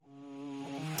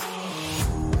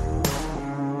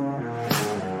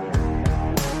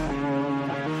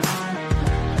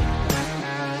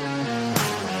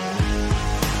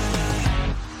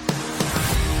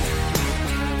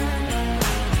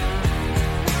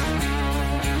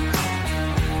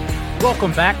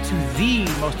Welcome back to the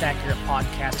most accurate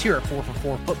podcast here at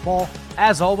 4for4 Football.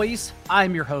 As always,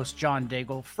 I'm your host, John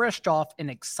Daigle, fresh off an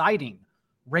exciting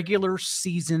regular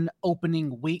season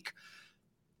opening week.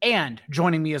 And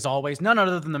joining me as always, none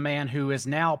other than the man who is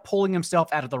now pulling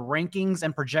himself out of the rankings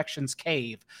and projections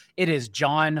cave. It is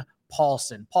John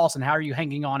Paulson. Paulson, how are you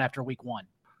hanging on after week one?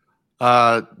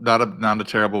 Not a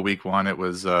terrible week one. It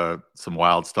was some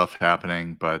wild stuff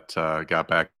happening, but got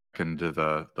back into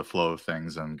the flow of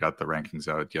things and got the rankings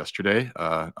out yesterday.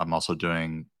 I'm also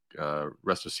doing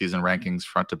rest of season rankings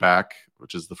front to back,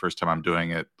 which is the first time I'm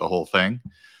doing it the whole thing.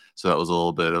 So that was a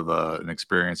little bit of an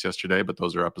experience yesterday, but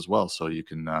those are up as well. So you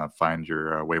can find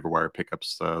your waiver wire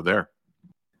pickups there.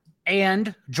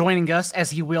 And joining us, as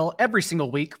he will every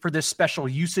single week for this special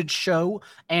usage show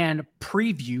and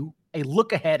preview, a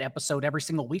look-ahead episode every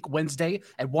single week, Wednesday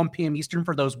at 1 p.m. Eastern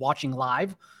for those watching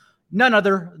live, none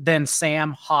other than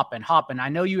Sam Hoppen. Hoppen, I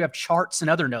know you have charts and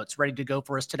other notes ready to go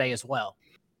for us today as well.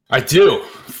 I do.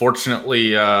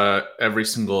 Fortunately, every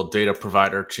single data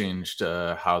provider changed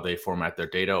how they format their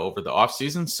data over the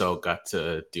offseason, so got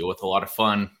to deal with a lot of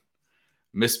fun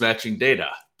mismatching data.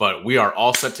 But we are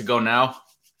all set to go now.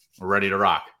 We're ready to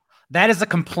rock. That is a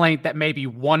complaint that maybe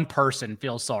one person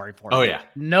feels sorry for. Oh, yeah.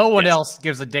 No one else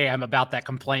gives a damn about that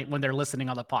complaint when they're listening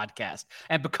on the podcast.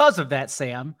 And because of that,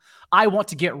 Sam, I want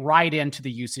to get right into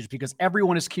the usage because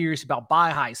everyone is curious about buy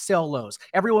highs, sell lows.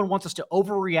 Everyone wants us to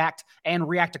overreact and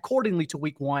react accordingly to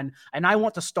week one. And I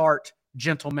want to start,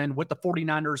 gentlemen, with the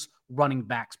 49ers running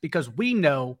backs because we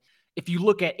know if you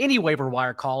look at any waiver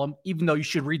wire column, even though you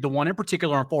should read the one in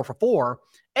particular on 4for4,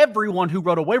 everyone who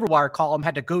wrote a waiver wire column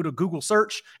had to go to Google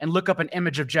search and look up an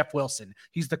image of Jeff Wilson.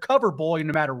 He's the cover boy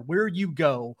no matter where you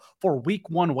go for week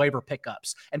one waiver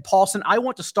pickups. And Paulson, I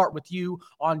want to start with you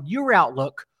on your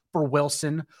outlook for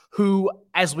Wilson, who,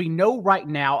 as we know right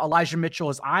now, Elijah Mitchell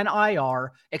is on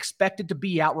IR, expected to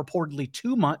be out reportedly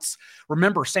 2 months.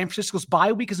 Remember, San Francisco's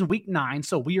bye week is in week 9,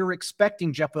 so we are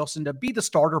expecting Jeff Wilson to be the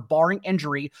starter, barring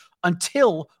injury,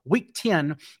 until week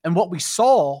 10. And what we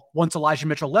saw once Elijah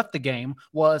Mitchell left the game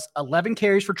was 11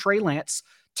 carries for Trey Lance,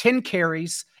 10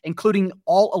 carries, including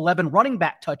all 11 running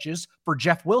back touches for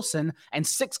Jeff Wilson, and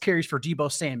 6 carries for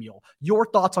Deebo Samuel. Your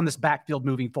thoughts on this backfield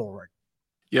moving forward?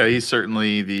 Yeah, he's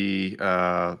certainly the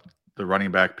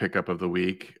running back pickup of the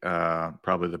week,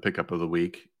 probably the pickup of the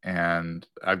week. And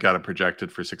I've got him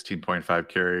projected for 16.5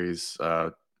 carries,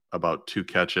 about 2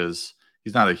 catches.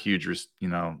 He's not a huge,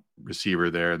 receiver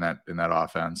there in that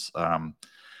offense.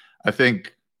 I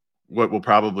think what we'll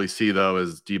probably see though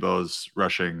is Deebo's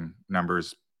rushing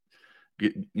numbers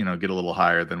get a little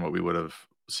higher than what we would have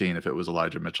seen if it was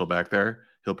Elijah Mitchell back there.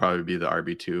 He'll probably be the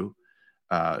RB2.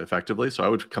 Effectively. So I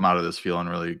would come out of this feeling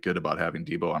really good about having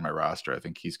Deebo on my roster. I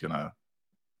think he's going to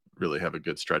really have a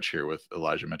good stretch here with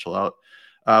Elijah Mitchell out.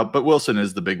 But Wilson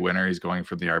is the big winner. He's going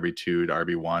from the RB2 to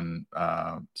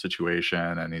RB1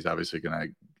 situation, and he's obviously going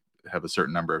to have a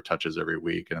certain number of touches every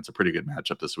week, and it's a pretty good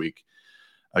matchup this week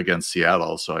against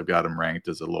Seattle. So I've got him ranked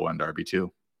as a low-end RB2.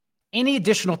 Any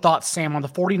additional thoughts, Sam, on the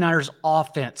 49ers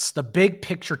offense, the big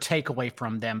picture takeaway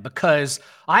from them? Because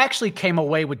I actually came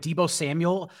away with Deebo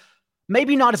Samuel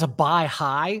maybe not as a buy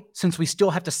high, since we still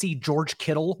have to see George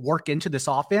Kittle work into this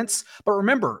offense. But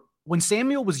remember, when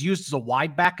Samuel was used as a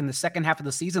wide back in the second half of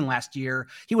the season last year,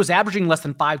 he was averaging less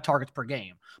than 5 targets per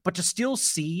game. But to still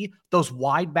see those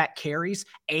wide back carries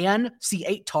and see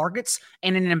 8 targets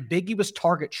and an ambiguous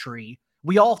target tree,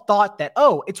 we all thought that,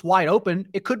 it's wide open.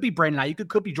 It could be Brandon Ayuk. It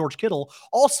could be George Kittle.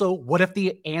 Also, what if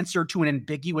the answer to an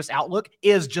ambiguous outlook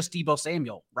is just Deebo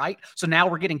Samuel, right? So now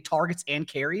we're getting targets and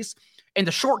carries. In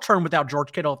the short term without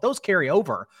George Kittle, if those carry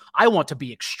over, I want to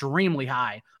be extremely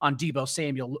high on Deebo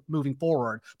Samuel moving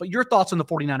forward. But your thoughts on the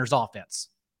 49ers offense?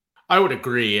 I would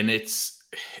agree. And it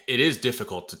is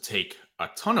difficult to take a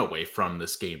ton away from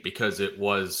this game because it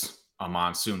was a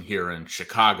monsoon here in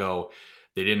Chicago.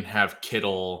 They didn't have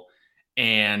Kittle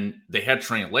and they had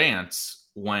Trey Lance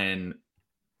when,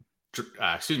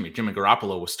 Jimmy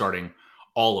Garoppolo was starting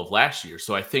all of last year.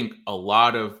 So I think a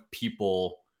lot of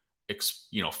people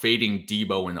fading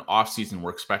Deebo in the offseason,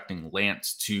 we're expecting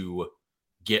Lance to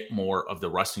get more of the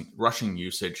rushing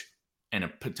usage and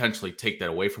potentially take that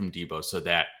away from Deebo so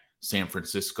that San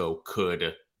Francisco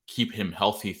could keep him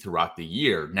healthy throughout the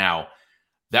year. Now,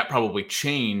 that probably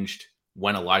changed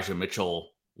when Elijah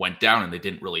Mitchell went down and they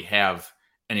didn't really have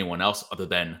anyone else other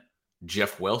than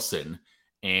Jeff Wilson.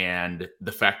 And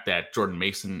the fact that Jordan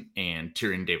Mason and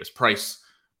Tyrion Davis-Price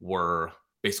were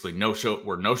basically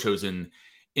no-shows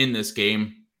in this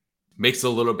game makes it a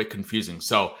little bit confusing.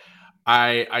 So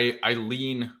I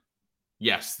lean,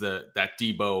 yes, that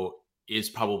Deebo is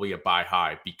probably a buy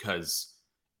high because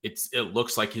it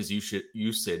looks like his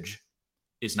usage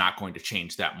is not going to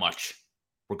change that much,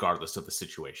 regardless of the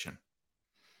situation.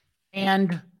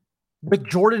 And with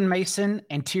Jordan Mason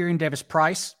and Tyrion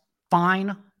Davis-Price,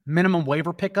 fine, minimum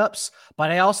waiver pickups,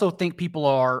 but I also think people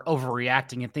are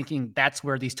overreacting and thinking that's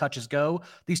where these touches go.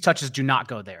 These touches do not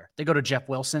go there. They go to Jeff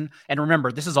Wilson. And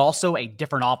remember, this is also a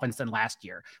different offense than last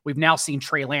year. We've now seen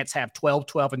Trey Lance have 12,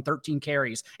 and 13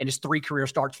 carries in his 3 career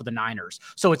starts for the Niners.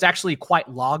 So it's actually quite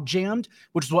log jammed,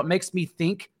 which is what makes me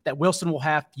think that Wilson will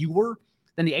have fewer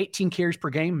than the 18 carries per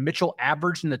game Mitchell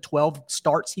averaged in the 12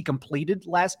 starts he completed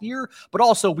last year. But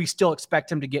also, we still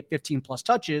expect him to get 15-plus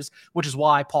touches, which is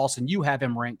why, Paulson, you have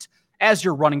him ranked as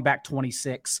your running back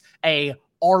 26, a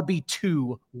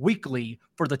RB2 weekly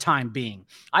for the time being.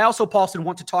 I also, Paulson,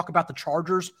 want to talk about the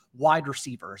Chargers wide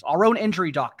receivers. Our own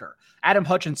injury doctor, Adam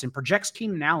Hutchinson, projects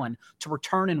Keenan Allen to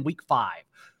return in week 5.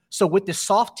 So with this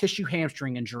soft tissue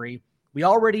hamstring injury, we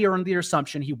already are under the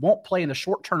assumption he won't play in the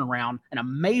short turnaround, an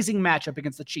amazing matchup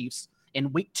against the Chiefs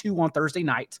in week 2 on Thursday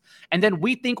night. And then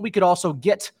we think we could also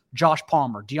get Josh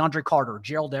Palmer, DeAndre Carter,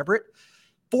 Gerald Everett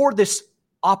for this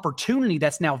opportunity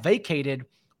that's now vacated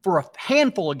for a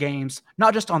handful of games,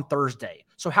 not just on Thursday.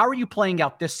 So how are you playing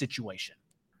out this situation?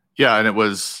 Yeah, and it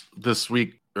was this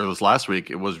week, or it was last week,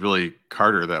 it was really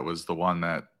Carter that was the one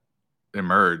that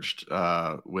emerged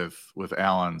with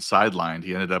Allen sidelined.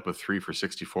 He ended up with 3 for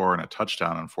 64 and a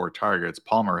touchdown on 4 targets.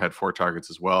 Palmer had 4 targets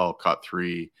as well, caught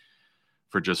 3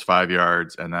 for just 5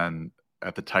 yards. And then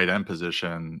at the tight end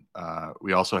position,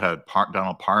 we also had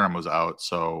Donald Parham was out.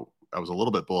 So I was a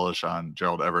little bit bullish on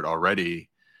Gerald Everett already.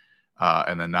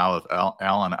 And then now with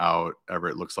Allen out,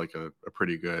 Everett looks like a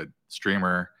pretty good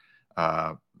streamer.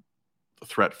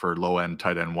 Threat for low end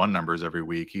tight end 1 numbers every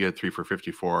week. He had 3 for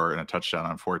 54 and a touchdown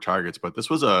on 4 targets, but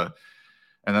this was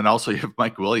and then also you have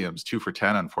Mike Williams, 2 for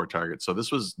 10 on 4 targets. So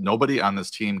this was, nobody on this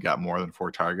team got more than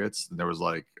 4 targets. And there was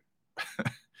like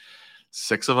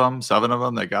 7 of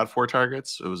them that got 4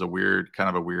 targets. It was a weird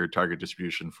target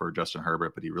distribution for Justin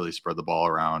Herbert, but he really spread the ball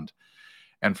around.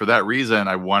 And for that reason,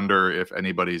 I wonder if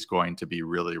anybody's going to be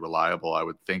really reliable. I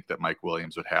would think that Mike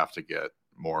Williams would have to get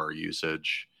more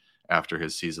usage after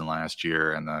his season last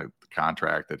year and the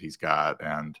contract that he's got.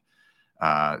 And,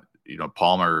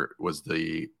 Palmer was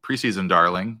the preseason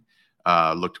darling,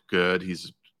 looked good.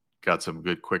 He's got some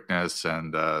good quickness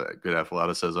and good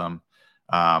athleticism.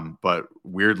 But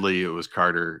weirdly, it was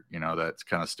Carter, that's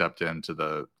kind of stepped into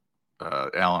the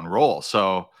Allen role.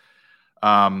 So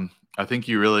I think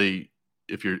you really,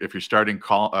 if you're starting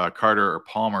Carter or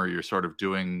Palmer, you're sort of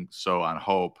doing so on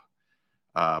hope.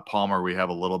 Palmer, we have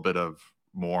a little bit of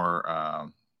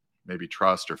more maybe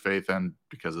trust or faith in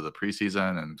because of the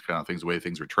preseason and kind of the way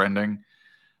things were trending.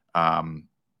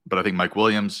 But I think Mike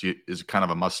Williams is kind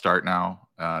of a must start now.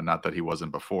 Not that he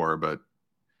wasn't before, but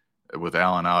with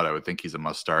Allen out, I would think he's a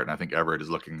must start. And I think Everett is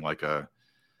looking like a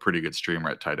pretty good streamer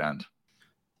at tight end.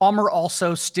 Palmer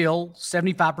also still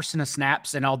 75% of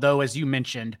snaps. And although, as you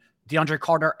mentioned, DeAndre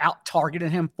Carter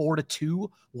out-targeted him 4-2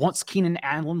 once Keenan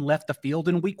Allen left the field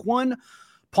in week 1,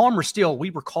 Palmer still, we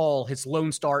recall his lone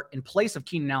start in place of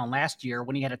Keenan Allen last year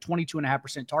when he had a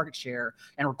 22.5% target share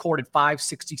and recorded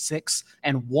 566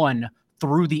 and 1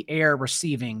 through the air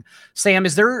receiving. Sam,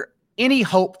 is there any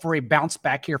hope for a bounce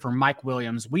back here for Mike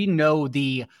Williams? We know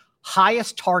the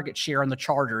highest target share on the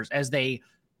Chargers as they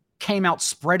came out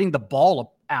spreading the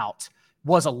ball out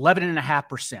was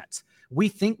 11.5%. We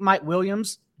think Mike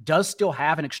Williams does still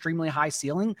have an extremely high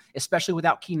ceiling, especially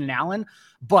without Keenan Allen.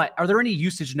 But are there any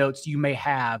usage notes you may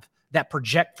have that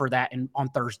project for that on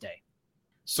Thursday?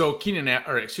 So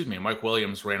Mike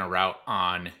Williams ran a route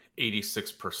on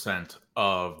 86%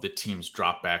 of the team's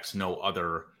dropbacks. No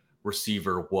other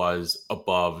receiver was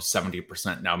above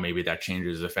 70%. Now, maybe that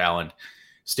changes if Allen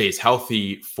stays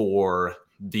healthy for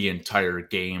the entire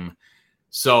game.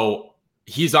 So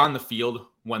he's on the field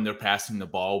when they're passing the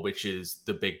ball, which is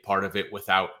the big part of it.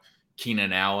 Without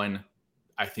Keenan Allen,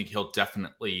 I think he'll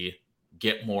definitely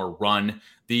get more run.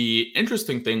 The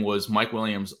interesting thing was Mike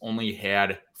Williams only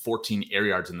had 14 air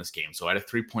yards in this game. So at a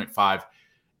 3.5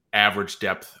 average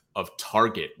depth of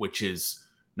target, which is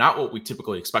not what we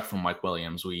typically expect from Mike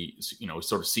Williams. We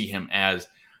sort of see him as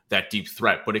that deep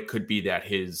threat, but it could be that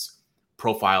his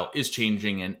profile is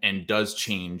changing and does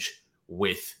change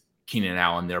with Keenan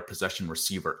Allen, their possession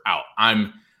receiver, out.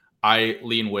 I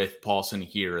lean with Paulson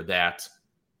here that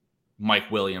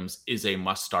Mike Williams is a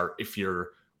must start. If you're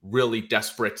really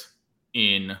desperate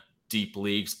in deep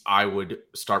leagues, I would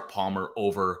start Palmer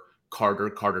over Carter.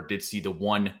 Carter did see the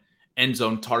 1 end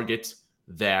zone target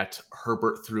that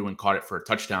Herbert threw and caught it for a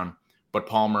touchdown, but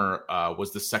Palmer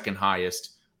was the second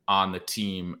highest on the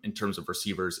team in terms of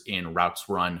receivers in routes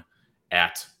run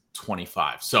at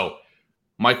 25. So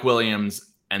Mike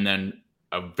Williams, and then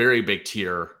a very big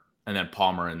tier, and then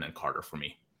Palmer, and then Carter for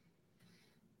me.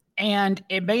 And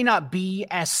it may not be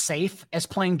as safe as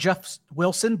playing Jeff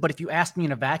Wilson, but if you asked me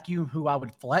in a vacuum who I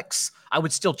would flex, I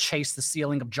would still chase the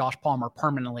ceiling of Josh Palmer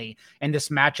permanently in this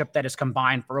matchup that is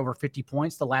combined for over 50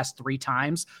 points the last 3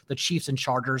 times the Chiefs and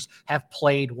Chargers have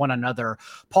played one another.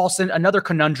 Paulson, another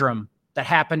conundrum that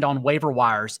happened on waiver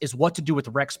wires is what to do with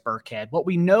Rex Burkhead. What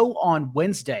we know on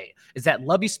Wednesday is that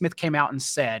Lovie Smith came out and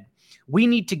said, we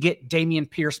need to get Dameon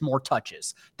Pierce more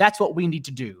touches. That's what we need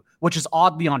to do, which is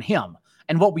oddly on him.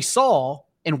 And what we saw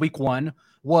in week 1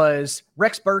 was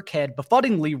Rex Burkhead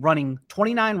befuddlingly running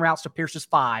 29 routes to Pierce's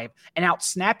 5 and out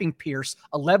snapping Pierce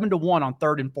 11-1 on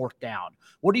 3rd and 4th down.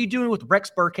 What are you doing with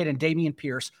Rex Burkhead and Dameon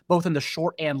Pierce, both in the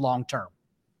short and long term?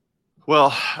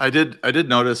 Well, I did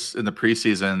notice in the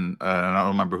preseason, and I don't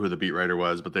remember who the beat writer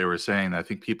was, but they were saying that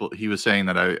he was saying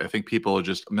that I think people are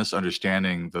just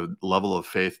misunderstanding the level of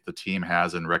faith the team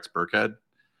has in Rex Burkhead.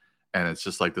 And it's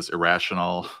just like this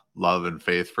irrational love and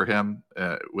faith for him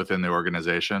within the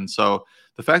organization. So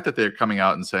the fact that they're coming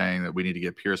out and saying that we need to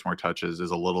get Pierce more touches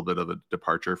is a little bit of a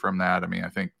departure from that. I mean, I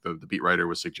think the beat writer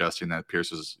was suggesting that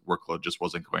Pierce's workload just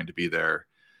wasn't going to be there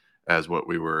as what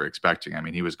we were expecting. I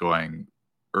mean, he was going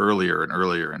earlier and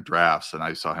earlier in drafts, and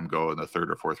I saw him go in the 3rd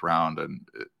or 4th round, and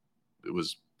it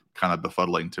was kind of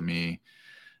befuddling to me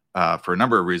for a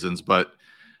number of reasons. But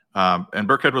and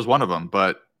Burkhead was one of them.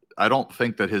 But I don't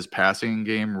think that his passing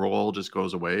game role just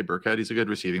goes away. Burkhead, he's a good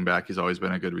receiving back. He's always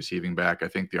been a good receiving back. I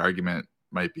think the argument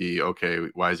might be, okay,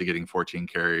 why is he getting 14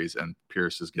 carries and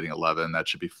Pierce is getting 11? That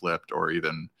should be flipped, or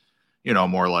even,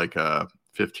 more like a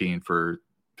 15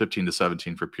 to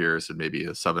 17 for Pierce and maybe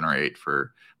a 7 or 8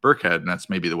 for Burkhead. And that's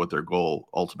maybe what their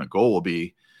ultimate goal will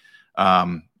be.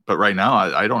 But right now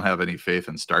I don't have any faith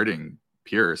in starting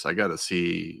Pierce. I got to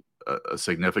see a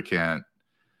significant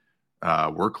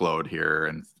workload here,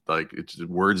 and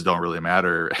words don't really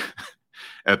matter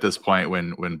at this point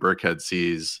when Burkhead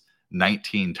sees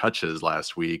 19 touches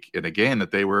last week in a game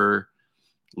that they were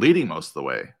leading most of the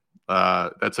way.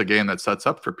 That's a game that sets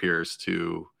up for Pierce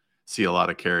to see a lot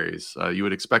of carries. You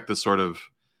would expect this sort of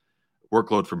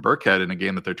workload from Burkhead in a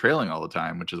game that they're trailing all the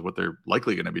time, which is what they're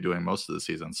likely going to be doing most of the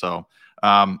season. So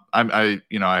I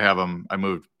have him. I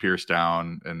moved Pierce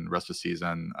down in the rest of the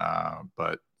season,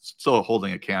 but still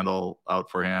holding a candle out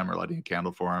for him, or lighting a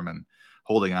candle for him, and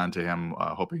holding on to him,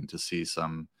 hoping to see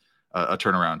a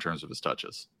turnaround in terms of his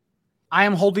touches. I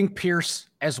am holding Pierce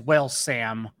as well,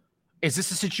 Sam. Is this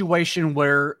a situation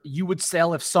where you would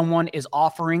sell if someone is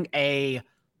offering a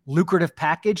lucrative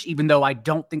package, even though I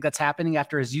don't think that's happening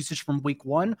after his usage from week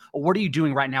 1? Or what are you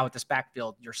doing right now with this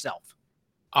backfield yourself?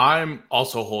 I'm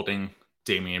also holding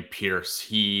Dameon Pierce.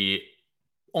 He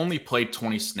only played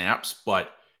 20 snaps,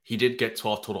 but he did get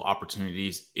 12 total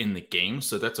opportunities in the game.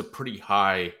 So that's a pretty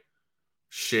high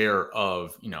share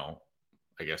of,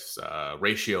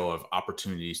 ratio of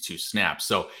opportunities to snaps.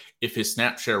 So if his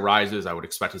snap share rises, I would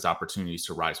expect his opportunities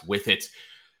to rise with it.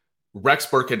 Rex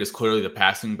Burkhead is clearly the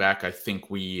passing back. I think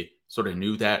we sort of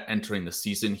knew that entering the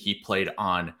season. He played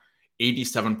on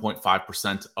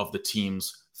 87.5% of the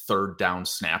team's 3rd down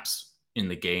snaps in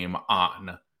the game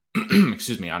on,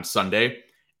 on Sunday.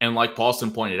 And like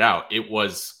Paulson pointed out, it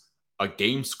was a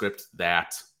game script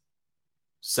that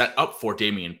set up for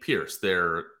Dameon Pierce,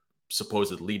 their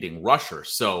supposed leading rusher.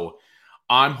 So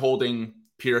I'm holding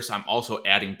Pierce. I'm also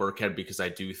adding Burkhead because I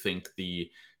do think the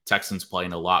Texans play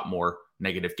in a lot more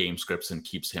negative game scripts and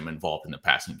keeps him involved in the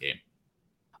passing game.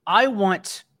 I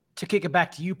want to kick it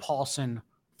back to you, Paulson,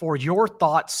 for your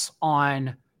thoughts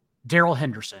on Darrell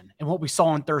Henderson and what we saw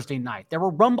on Thursday night. There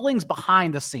were rumblings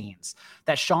behind the scenes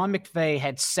that Sean McVay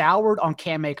had soured on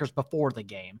Cam Akers before the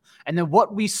game. And then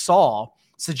what we saw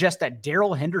suggests that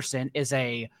Darrell Henderson is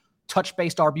a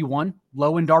touch-based RB1,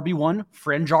 low-end RB1,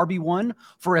 fringe RB1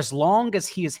 for as long as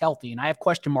he is healthy. And I have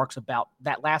question marks about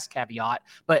that last caveat.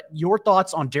 But your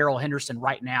thoughts on Darrell Henderson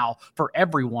right now for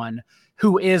everyone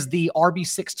who is the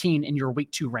RB16 in your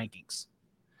week 2 rankings?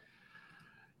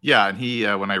 Yeah, and he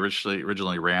when I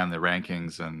originally ran the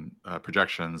rankings and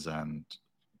projections and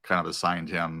kind of assigned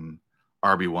him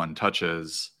RB1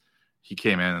 touches, he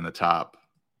came in the top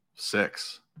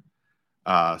 6.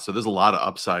 So there's a lot of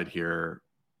upside here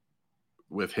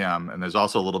with him, and there's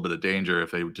also a little bit of danger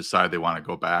if they decide they want to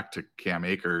go back to Cam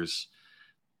Akers.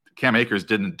 Cam Akers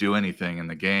didn't do anything in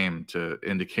the game to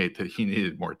indicate that he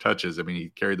needed more touches. I mean, he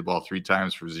carried the ball 3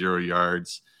 times for 0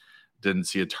 yards. Didn't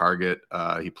see a target.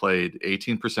 He played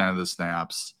 18% of the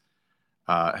snaps.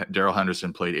 Darrell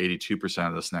Henderson played 82%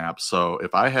 of the snaps. So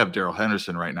if I have Darrell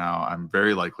Henderson right now, I'm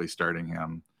very likely starting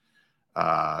him.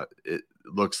 It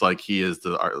looks like he is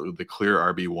the clear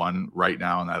RB1 right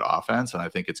now in that offense, and I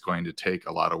think it's going to take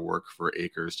a lot of work for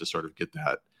Akers to sort of get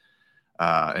that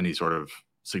any sort of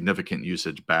significant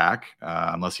usage back,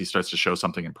 unless he starts to show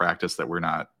something in practice that we're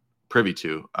not privy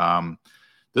to. I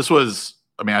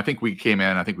think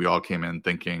we all came in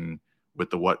thinking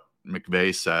with what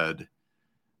McVay said,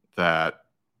 that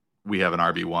we have an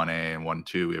RB1A and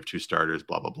 1-2, we have 2 starters,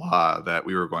 blah, blah, blah, that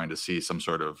we were going to see some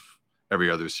sort of every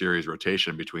other series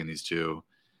rotation between these two.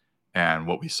 And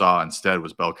what we saw instead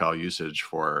was bell cow usage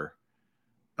for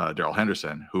Darrell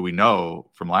Henderson, who we know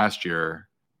from last year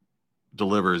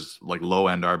delivers like low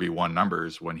end RB1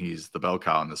 numbers when he's the bell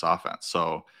cow in this offense.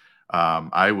 So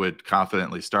I would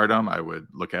confidently start him. I would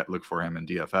look for him in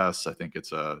DFS. I think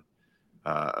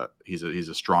he's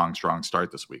a strong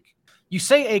start this week. You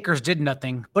say Akers did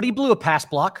nothing, but he blew a pass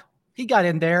block. He got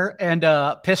in there and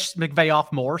pissed McVay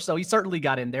off more, so he certainly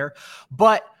got in there.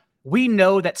 But we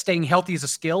know that staying healthy is a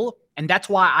skill, and that's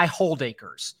why I hold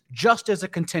Akers just as a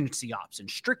contingency option,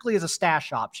 strictly as a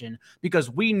stash option, because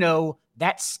we know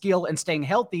that skill and staying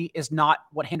healthy is not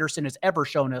what Henderson has ever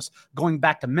shown us going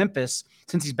back to Memphis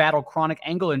since he's battled chronic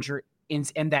ankle injury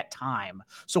in that time.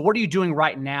 So what are you doing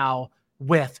right now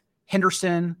with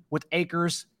Henderson, with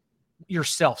Akers,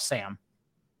 yourself, Sam?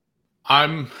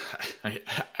 I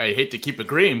hate to keep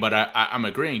agreeing, but I'm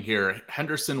agreeing here.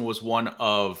 Henderson was one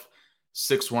of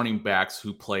 6 running backs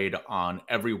who played on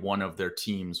every one of their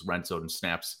team's red zone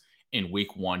snaps in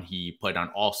week 1. He played on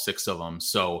all 6 of them.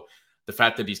 So the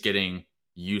fact that he's getting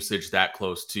usage that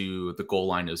close to the goal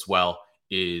line as well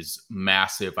is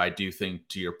massive. I do think,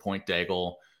 to your point,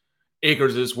 Daigle,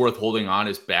 Akers is worth holding on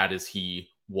as bad as he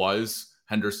was.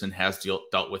 Henderson has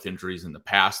dealt with injuries in the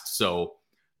past. So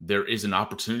there is an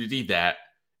opportunity that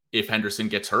if Henderson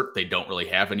gets hurt, they don't really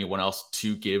have anyone else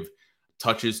to give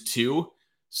touches to.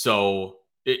 So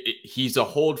he's a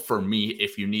hold for me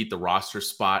if you need the roster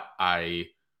spot. I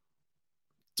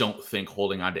don't think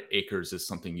holding on to Akers is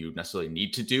something you necessarily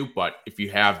need to do, but if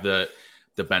you have the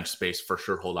bench space, for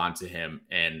sure, hold on to him.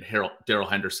 And Darrell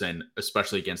Henderson,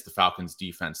 especially against the Falcons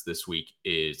defense this week,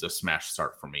 is a smash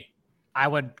start for me. I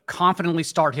would confidently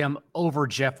start him over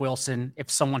Jeff Wilson if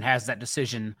someone has that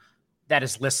decision that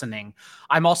is listening.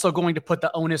 I'm also going to put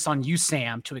the onus on you,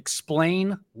 Sam, to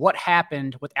explain what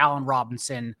happened with Allen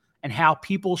Robinson and how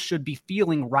people should be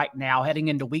feeling right now heading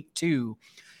into week 2.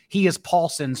 He is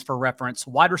Paulson's, for reference,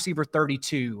 wide receiver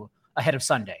 32 ahead of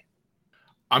Sunday.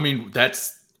 I mean, that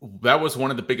was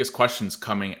one of the biggest questions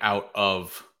coming out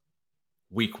of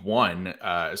week 1,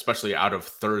 especially out of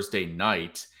Thursday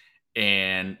night.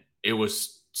 And it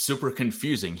was super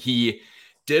confusing. He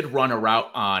did run a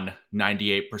route on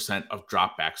 98% of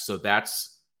dropbacks. So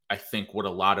that's, I think, what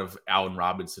a lot of Allen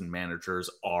Robinson managers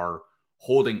are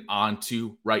holding on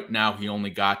to right now. He only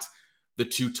got the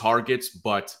 2 targets,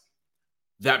 but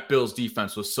that Bills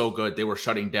defense was so good. They were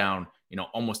shutting down,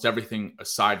 almost everything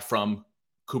aside from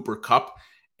Cooper Kupp.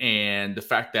 And the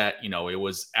fact that, it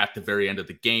was at the very end of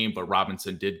the game, but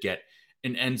Robinson did get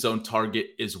an end zone target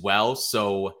as well.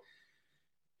 So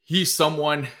he's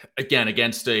someone, again,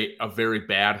 against a very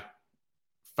bad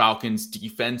Falcons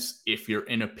defense, if you're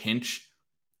in a pinch,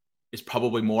 is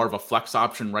probably more of a flex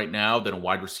option right now than a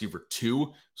wide receiver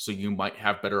 2. So you might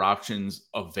have better options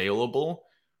available,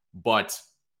 but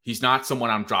he's not someone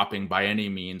I'm dropping by any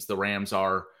means. The Rams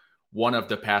are one of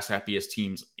the pass happiest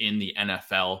teams in the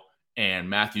NFL, and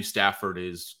Matthew Stafford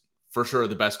is for sure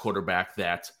the best quarterback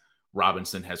that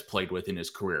Robinson has played with in his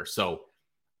career. So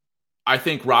I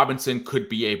think Robinson could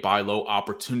be a buy low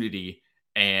opportunity.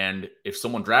 And if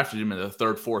someone drafted him in the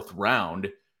 3rd, 4th round,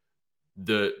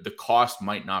 the cost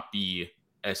might not be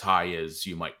as high as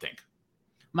you might think.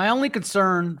 My only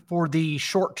concern for the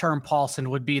short-term Paulson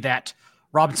would be that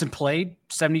Robinson played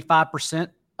 75%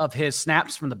 of his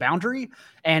snaps from the boundary,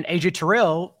 and AJ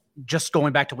Terrell, just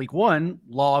going back to week 1,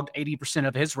 logged 80%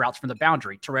 of his routes from the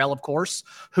boundary. Terrell, of course,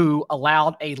 who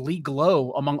allowed a league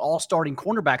low among all starting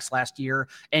cornerbacks last year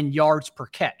in yards per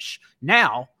catch.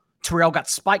 Now, Terrell got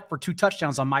spiked for 2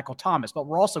 touchdowns on Michael Thomas, but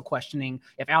we're also questioning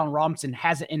if Allen Robinson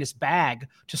has it in his bag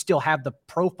to still have the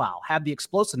profile, have the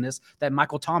explosiveness that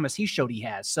Michael Thomas, he showed he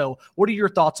has. So what are your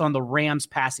thoughts on the Rams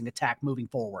passing attack moving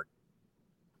forward?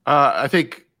 I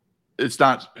think it's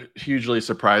not hugely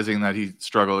surprising that he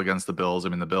struggled against the Bills. I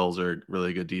mean, the Bills are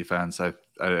really good defense. I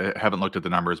haven't looked at the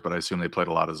numbers, but I assume they played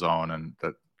a lot of zone, and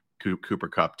that Cooper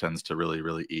Kupp tends to really,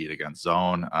 really eat against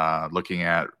zone. Looking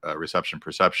at reception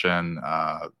perception,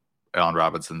 Allen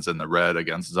Robinson's in the red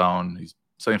against zone. He's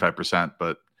 75%,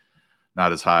 but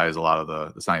not as high as a lot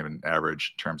of it's not even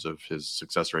average in terms of his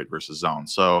success rate versus zone.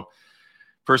 So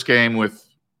first game with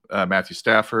Matthew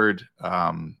Stafford,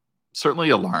 certainly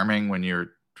alarming when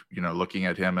you're, looking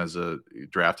at him as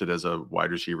drafted as a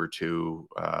wide receiver 2,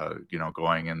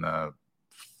 going in the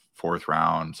 4th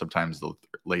round, sometimes the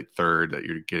late 3rd, that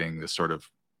you're getting this sort of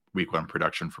week 1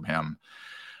 production from him.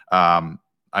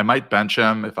 I might bench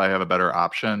him if I have a better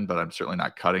option, but I'm certainly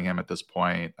not cutting him at this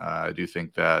point. I do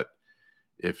think that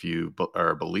if you are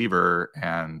a believer,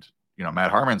 and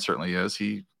Matt Harmon certainly is,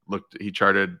 he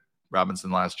charted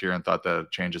Robinson last year and thought that a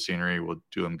change of scenery would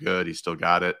do him good. He still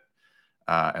got it.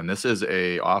 And this is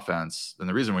a offense, and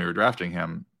the reason we were drafting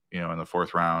him, in the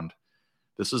 4th round,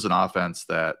 this is an offense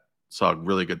that saw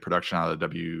really good production out of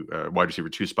the wide receiver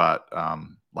 2 spot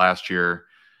last year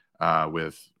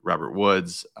with Robert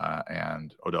Woods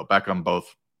and Odell Beckham,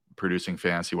 both producing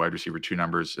fantasy wide receiver 2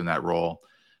 numbers in that role.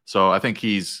 So I think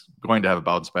he's going to have a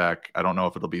bounce back. I don't know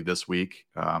if it'll be this week.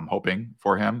 I'm hoping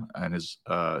for him and his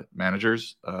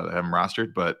managers that have him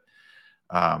rostered, but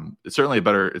it's certainly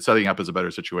it's setting up as a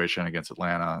better situation against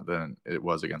Atlanta than it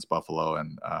was against Buffalo.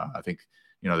 And I think,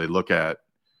 they look at,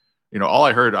 all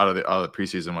I heard out of the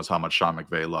preseason was how much Sean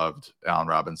McVay loved Allen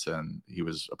Robinson. He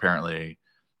was apparently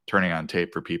turning on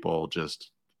tape for people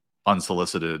just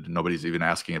unsolicited. Nobody's even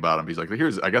asking about him. He's like,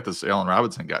 I got this Allen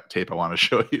Robinson tape I want to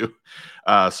show you.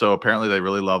 So apparently they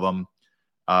really love him.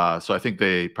 So I think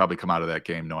they probably come out of that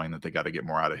game knowing that they got to get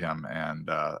more out of him. And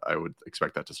I would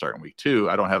expect that to start in week 2.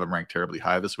 I don't have him ranked terribly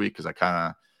high this week because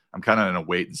I'm kind of in a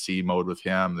wait and see mode with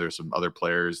him. There's some other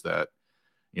players that,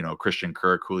 Christian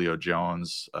Kirk, Julio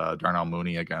Jones, Darnell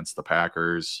Mooney against the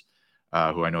Packers,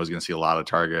 who I know is going to see a lot of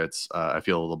targets. I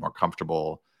feel a little more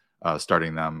comfortable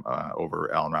starting them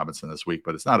over Allen Robinson this week,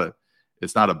 but it's not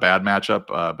a bad matchup.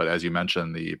 But as you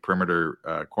mentioned, the perimeter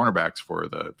cornerbacks for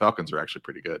the Falcons are actually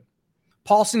pretty good.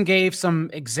 Paulson gave some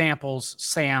examples,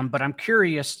 Sam, but I'm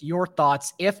curious your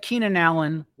thoughts. If Keenan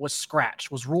Allen was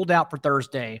ruled out for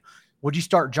Thursday, would you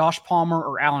start Josh Palmer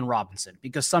or Allen Robinson?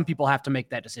 Because some people have to make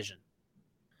that decision.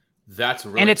 That's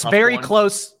really and it's very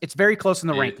close. It's very close in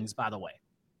the rankings, by the way.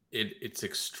 It's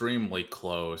extremely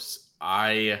close.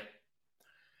 I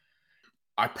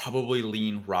probably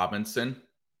lean Robinson.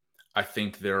 I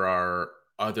think there are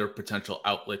other potential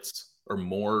outlets or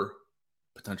more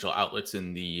potential outlets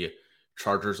in the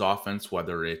Chargers offense,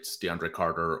 whether it's DeAndre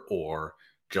Carter or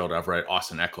Gerald Everett,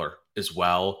 Austin Eckler as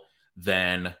well,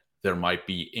 than there might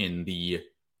be in the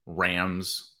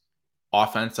Rams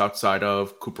offense outside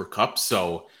of Cooper Kupp.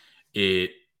 So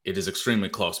it is extremely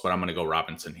close, but I'm going to go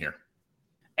Robinson here.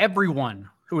 Everyone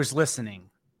who is listening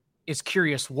is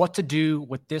curious what to do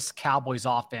with this Cowboys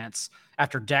offense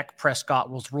after Dak Prescott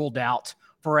was ruled out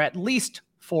for at least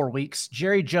 4 weeks.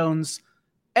 Jerry Jones,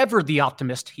 ever the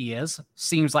optimist he is,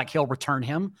 seems like he'll return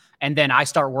him. And then I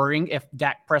start worrying if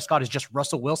Dak Prescott is just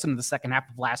Russell Wilson in the second half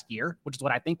of last year, which is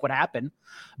what I think would happen.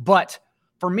 But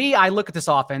for me, I look at this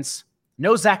offense,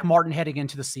 no Zach Martin heading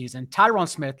into the season. Tyron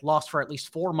Smith lost for at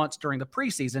least 4 months during the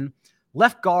preseason.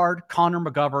 Left guard, Connor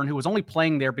McGovern, who was only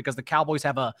playing there because the Cowboys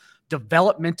have a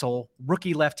developmental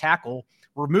rookie left tackle,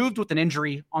 removed with an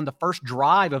injury on the first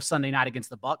drive of Sunday night against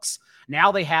the Bucs.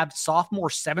 Now they have sophomore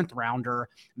 7th rounder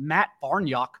Matt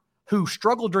Farniok, who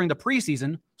struggled during the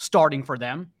preseason, starting for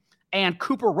them, and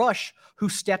Cooper Rush, who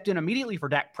stepped in immediately for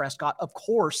Dak Prescott, of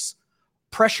course,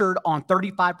 pressured on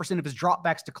 35% of his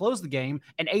dropbacks to close the game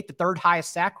and ate the 3rd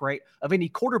highest sack rate of any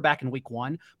quarterback in week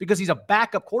 1 because he's a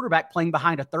backup quarterback playing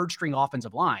behind a 3rd-string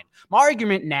offensive line. My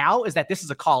argument now is that this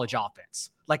is a college offense.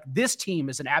 Like, this team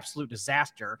is an absolute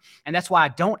disaster, and that's why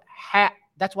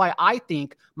that's why I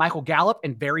think Michael Gallup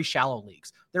in very shallow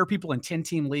leagues. There are people in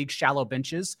 10-team leagues, shallow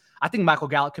benches. I think Michael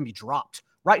Gallup can be dropped.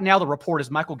 Right now, the report is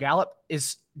Michael Gallup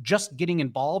is just getting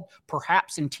involved,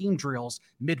 perhaps in team drills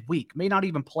midweek, may not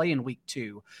even play in week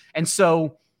 2. And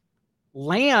so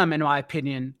Lamb, in my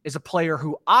opinion, is a player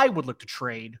who I would look to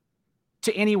trade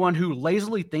to anyone who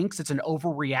lazily thinks it's an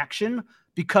overreaction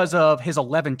because of his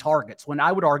 11 targets, when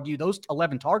I would argue those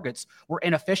 11 targets were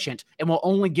inefficient and will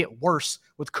only get worse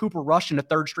with Cooper Rush and a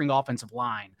 3rd-string offensive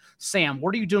line. Sam,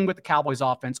 what are you doing with the Cowboys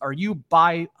offense? Are you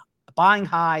buying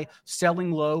high,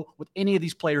 selling low with any of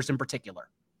these players in particular?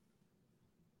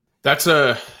 That's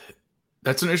an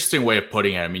interesting way of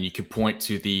putting it. I mean, you could point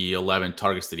to the 11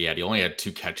 targets that he had. He only had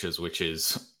 2 catches, which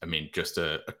is, just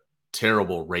a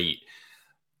terrible rate.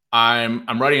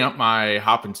 I'm writing up my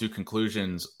Hop into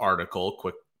Conclusions article.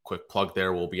 Quick plug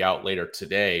there, will be out later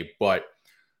today. But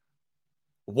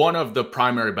one of the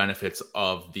primary benefits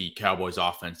of the Cowboys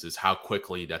offense is how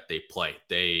quickly that they play.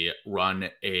 They run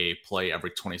a play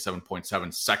every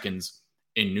 27.7 seconds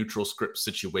in neutral script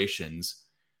situations.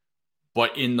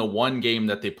 But in the one game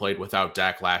that they played without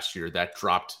Dak last year, that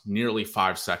dropped nearly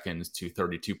 5 seconds to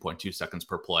 32.2 seconds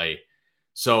per play.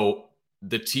 So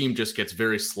the team just gets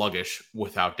very sluggish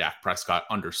without Dak Prescott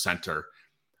under center.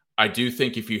 I do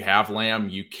think if you have Lamb,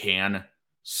 you can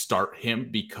start him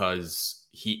because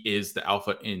he is the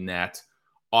alpha in that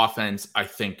offense. I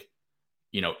think,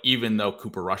 even though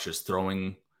Cooper Rush is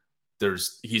throwing,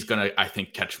 he's going to, I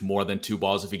think, catch more than 2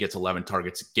 balls if he gets 11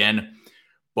 targets again.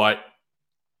 But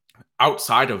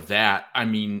outside of that, I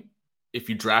mean, if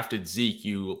you drafted Zeke,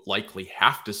 you likely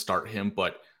have to start him,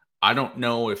 but I don't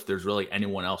know if there's really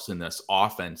anyone else in this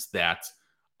offense that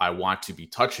I want to be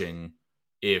touching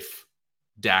if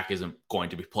Dak isn't going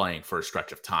to be playing for a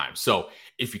stretch of time. So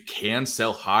if you can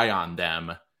sell high on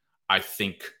them, I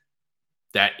think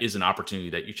that is an opportunity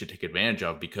that you should take advantage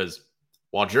of, because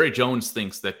while Jerry Jones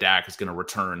thinks that Dak is going to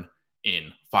return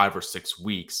in 5 or 6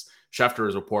 weeks, Schefter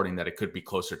is reporting that it could be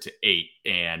closer to 8.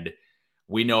 And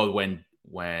we know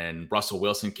when Russell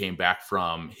Wilson came back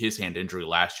from his hand injury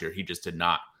last year, he just did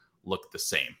not look the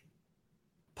same.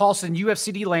 Paulson, you have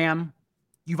CeeDee Lamb.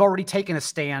 You've already taken a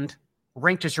stand,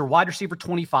 ranked as your wide receiver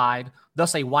 25,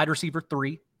 thus a wide receiver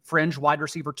 3, fringe wide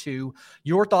receiver 2.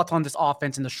 Your thoughts on this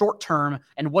offense in the short term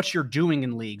and what you're doing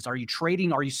in leagues? Are you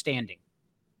trading? Are you standing?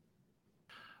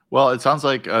 Well, it sounds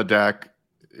like Dak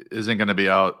isn't going to be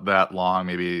out that long,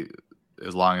 maybe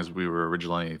as long as we were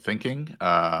originally thinking.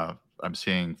 I'm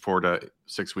seeing 4 to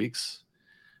 6 weeks.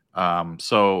 And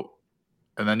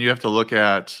then you have to look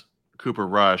at Cooper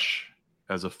Rush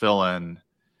as a fill-in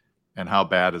and how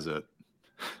bad is it?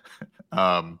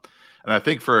 And I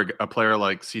think for a player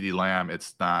like CeeDee Lamb,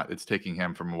 it's taking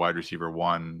him from a wide receiver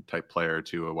 1 type player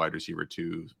to a wide receiver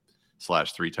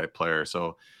 2/3 type player.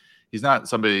 So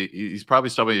he's probably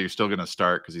somebody you're still going to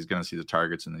start because he's going to see the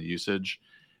targets and the usage.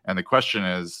 And the question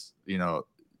is, you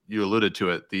alluded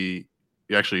to it.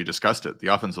 You discussed it. The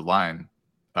offensive line,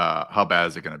 how bad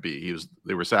is it going to be?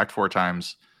 They were sacked 4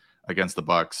 times against the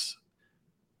Bucs.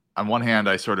 On one hand,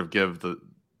 I sort of give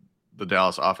the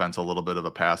Dallas offense a little bit of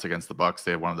a pass against the Bucs.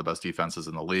 They have one of the best defenses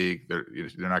in the league. They're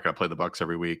not going to play the Bucs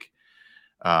every week.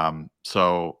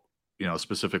 So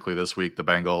specifically this week, the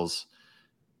Bengals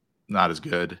not as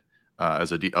good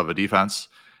of a defense.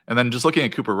 And then just looking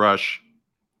at Cooper Rush,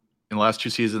 in the last 2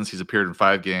 seasons, he's appeared in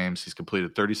 5 games. He's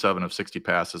completed 37 of 60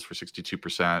 passes for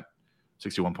 62%,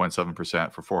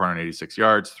 61.7% for 486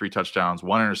 yards, 3 touchdowns,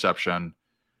 1 interception,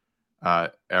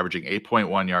 averaging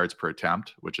 8.1 yards per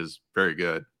attempt, which is very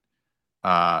good.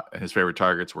 And his favorite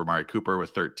targets were Mari Cooper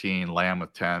with 13, Lamb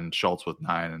with 10, Schultz with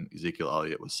 9, and Ezekiel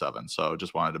Elliott with 7. So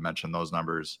just wanted to mention those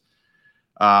numbers.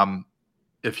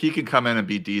 If he can come in and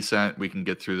be decent, we can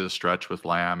get through this stretch with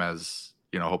Lamb as,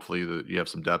 hopefully you have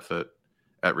some depth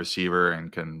at receiver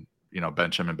and can,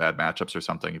 bench him in bad matchups or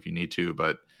something if you need to,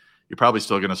 but you're probably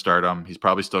still going to start him. He's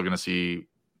probably still going to see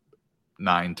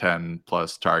 9, 10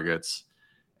 plus targets.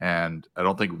 And I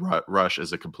don't think Rush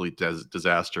is a complete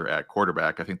disaster at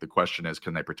quarterback. I think the question is,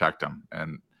 can they protect him?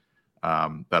 And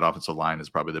that offensive line is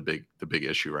probably the big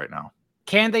issue right now.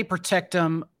 Can they protect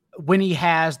him when he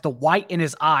has the white in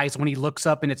his eyes when he looks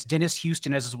up and it's Dennis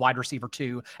Houston as his wide receiver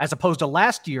 2, as opposed to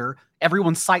last year,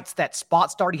 everyone cites that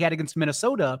spot start he had against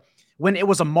Minnesota when it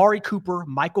was Amari Cooper,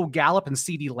 Michael Gallup, and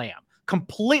CeeDee Lamb.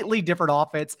 Completely different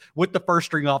offense with the first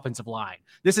string offensive line.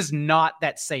 This is not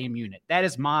that same unit. That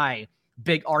is my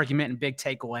big argument and big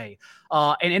takeaway.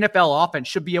 An NFL offense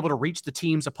should be able to reach the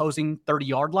team's opposing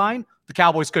 30-yard line. The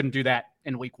Cowboys couldn't do that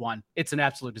in week 1. It's an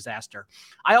absolute disaster.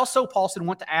 I also, Paulson,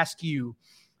 want to ask you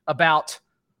about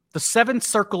the 7th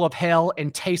circle of hell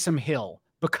and Taysom Hill,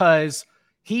 because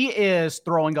he is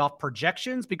throwing off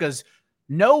projections, because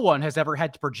no one has ever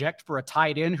had to project for a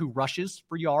tight end who rushes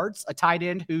for yards, a tight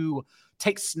end who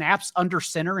takes snaps under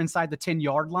center inside the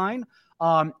 10-yard line.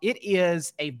 It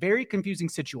is a very confusing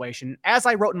situation. As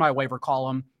I wrote in my waiver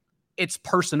column, it's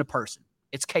person to person.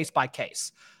 It's case by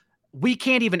case. We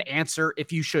can't even answer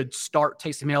if you should start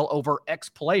Taysom Hill over X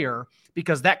player,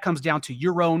 because that comes down to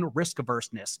your own risk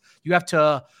averseness. You have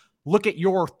to look at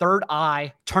your third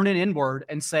eye, turn it inward,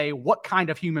 and say, what kind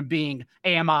of human being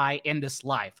am I in this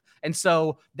life? And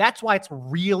so that's why it's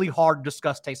really hard to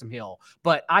discuss Taysom Hill.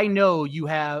 But I know you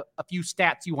have a few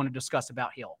stats you want to discuss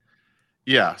about Hill.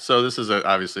 Yeah, so this is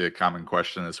obviously a common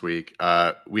question this week.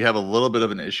 We have a little bit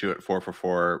of an issue at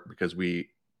 4for4 because we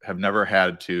have never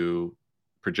had to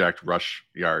project rush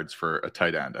yards for a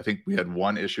tight end. I think we had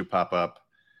one issue pop up,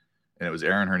 and it was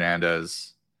Aaron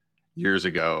Hernandez years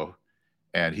ago,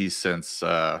 and he's since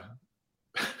gone.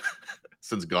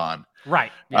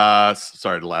 Right. Yeah.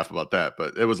 Sorry to laugh about that,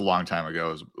 but it was a long time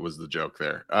ago. Was the joke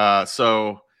there?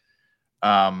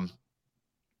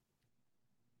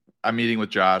 I'm meeting with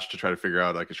Josh to try to figure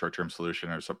out like a short-term solution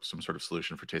or some sort of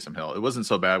solution for Taysom Hill. It wasn't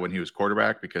so bad when he was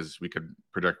quarterback because we could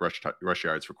project rush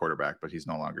yards for quarterback, but he's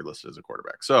no longer listed as a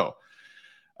quarterback. So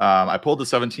I pulled the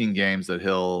 17 games that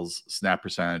Hill's snap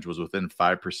percentage was within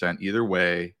 5% either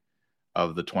way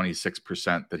of the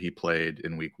 26% that he played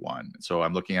in week 1. So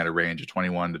I'm looking at a range of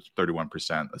 21 to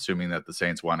 31%, assuming that the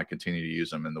Saints want to continue to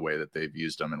use him in the way that they've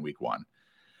used him in week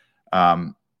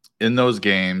 1. In those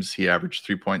games, he averaged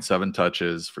 3.7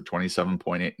 touches for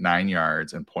 27.9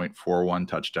 yards and 0.41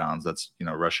 touchdowns. That's,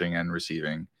 rushing and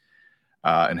receiving.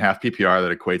 In half PPR,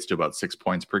 that equates to about 6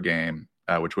 points per game,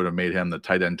 which would have made him the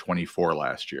tight end 24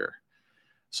 last year.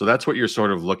 So that's what you're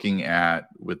sort of looking at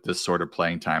with this sort of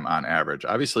playing time on average.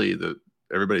 Obviously,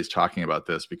 everybody's talking about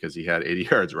this because he had 80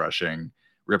 yards rushing,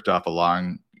 ripped off a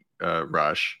long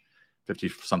rush,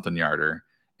 50-something yarder,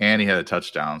 and he had a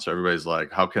touchdown. So everybody's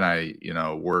like, how can I,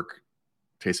 work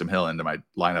Taysom Hill into my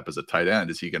lineup as a tight end?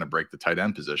 Is he going to break the tight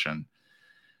end position?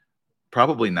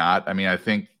 Probably not. I mean, I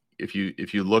think if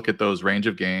you look at those range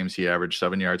of games, he averaged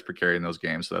 7 yards per carry in those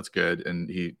games. So that's good. And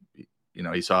he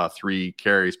saw 3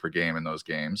 carries per game in those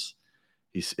games.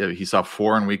 He saw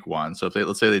 4 in week 1. So if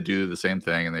let's say they do the same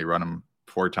thing and they run him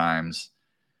 4 times,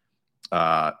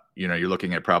 you're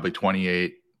looking at probably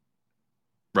 28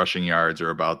 rushing yards or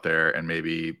about there, and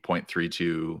maybe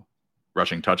 0.32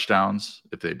 rushing touchdowns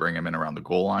if they bring him in around the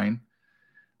goal line.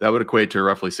 That would equate to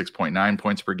roughly 6.9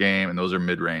 points per game, and those are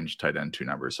mid-range tight end 2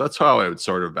 numbers. So that's how I would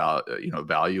sort of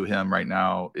value him right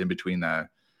now, in between the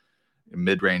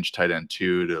mid-range tight end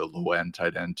 2 to low-end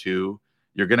tight end 2.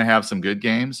 You're going to have some good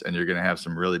games, and you're going to have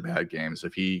some really bad games.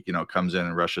 If he comes in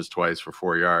and rushes twice for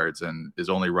 4 yards and is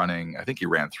only running, I think he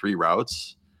ran 3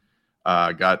 routes,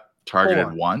 got targeted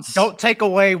 4. once. Don't take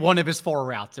away one of his 4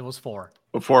 routes. It was 4.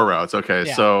 4 routes. Okay.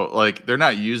 Yeah. So they're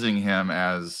not using him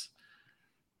as,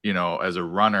 as a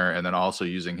runner and then also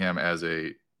using him as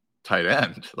a tight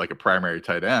end, like a primary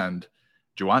tight end.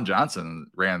 Juwan Johnson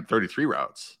ran 33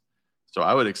 routes. So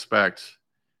I would expect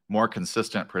more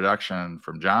consistent production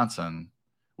from Johnson,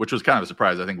 which was kind of a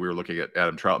surprise. I think we were looking at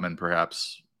Adam Troutman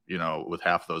perhaps, with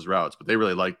half those routes, but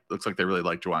looks like they really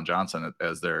like Juwan Johnson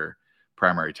as their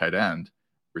primary tight end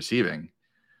receiving.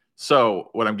 So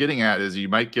what I'm getting at is you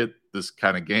might get this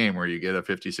kind of game where you get a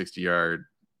 50, 60 yard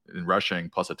in rushing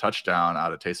plus a touchdown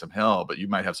out of Taysom Hill, but you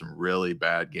might have some really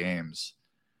bad games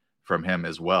from him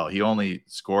as well. He only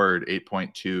scored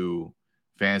 8.2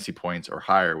 fantasy points or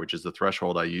higher, which is the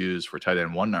threshold I use for tight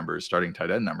end 1 numbers, starting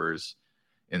tight end numbers,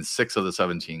 in 6 of the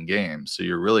 17 games. So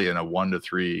you're really in a 1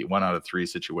 out of 3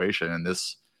 situation. And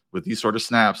this, with these sort of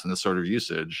snaps and this sort of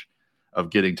usage, of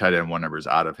getting tight end 1 numbers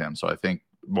out of him. So I think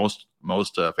most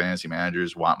fantasy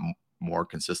managers want more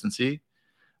consistency,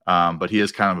 but he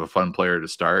is kind of a fun player to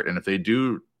start. And if they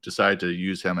do decide to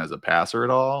use him as a passer at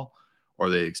all, or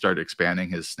they start expanding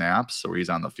his snaps so he's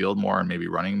on the field more and maybe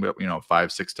running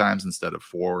 5-6 times instead of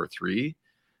 4 or 3,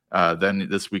 then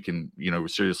we can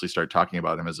seriously start talking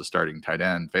about him as a starting tight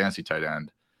end, fantasy tight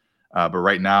end. But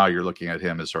right now you're looking at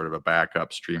him as sort of a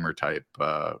backup streamer type,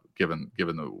 given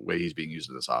the way he's being used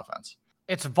in this offense.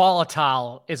 It's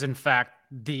volatile is in fact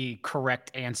the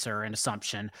correct answer and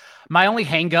assumption. My only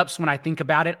hangups when I think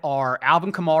about it are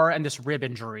Alvin Kamara and this rib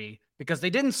injury, because they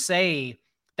didn't say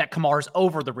that Kamara's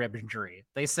over the rib injury.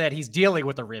 They said he's dealing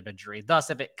with a rib injury. Thus,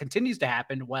 if it continues to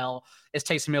happen, well, is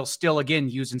Taysom Hill still again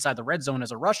used inside the red zone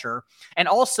as a rusher? And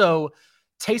also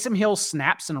Taysom Hill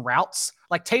snaps and routes.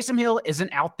 Like Taysom Hill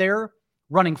isn't out there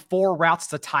running 4 routes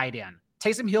to tight end.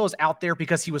 Taysom Hill is out there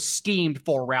because he was schemed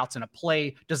 4 routes in a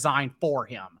play designed for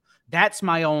him. That's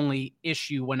my only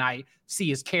issue when I see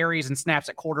his carries and snaps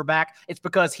at quarterback. It's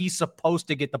because he's supposed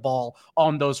to get the ball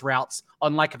on those routes.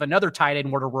 Unlike if another tight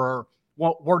end were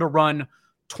to run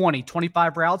 20,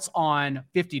 25 routes on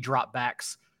 50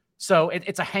 dropbacks. So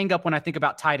it's a hang up when I think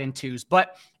about tight end 2s,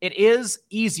 but it is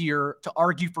easier to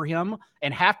argue for him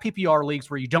in half PPR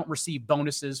leagues where you don't receive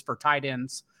bonuses for tight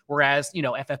ends. Whereas,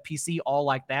 FFPC, all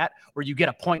like that, where you get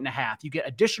a 1.5, you get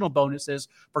additional bonuses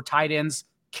for tight ends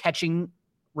catching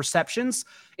receptions.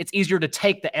 It's easier to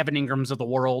take the Evan Ingrams of the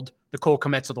world, the Cole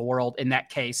Kmets of the world in that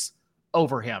case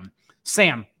over him.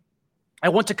 Sam, I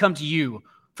want to come to you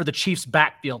for the Chiefs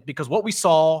backfield because what we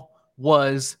saw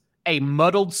was a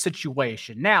muddled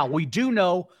situation. Now, we do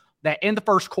know that in the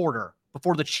first quarter,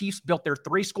 before the Chiefs built their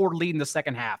 3-score lead in the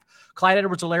second half, Clyde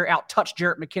Edwards-Helaire out-touched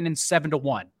Jerick McKinnon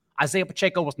 7-1. Isaiah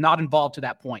Pacheco was not involved to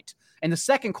that point. In the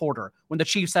second quarter, when the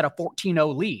Chiefs had a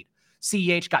 14-0 lead,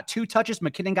 CEH got 2 touches,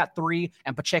 McKinnon got 3,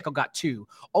 and Pacheco got 2.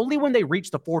 Only when they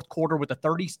reached the fourth quarter with a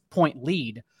 30-point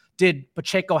lead did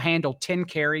Pacheco handle 10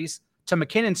 carries to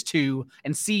McKinnon's 2,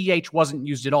 and CEH wasn't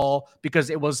used at all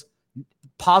because it was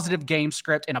positive game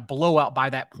script, and a blowout by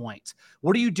that point.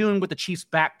 What are you doing with the Chiefs'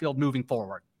 backfield moving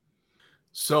forward?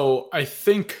 So I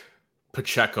think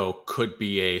Pacheco could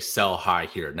be a sell high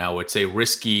here. Now, it's a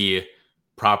risky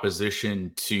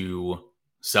proposition to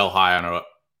sell high on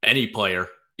any player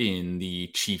in the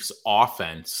Chiefs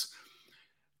offense.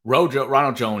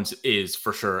 Ronald Jones is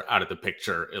for sure out of the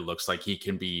picture. It looks like he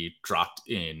can be dropped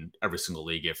in every single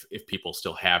league if people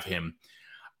still have him.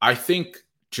 I think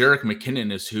Jerick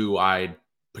McKinnon is who I'd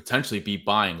potentially be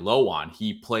buying low on.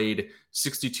 He played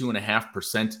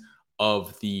 62.5%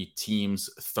 of the team's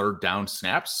third down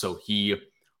snaps. So he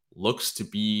looks to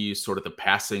be sort of the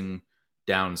passing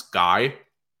downs guy,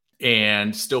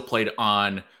 and still played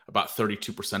on about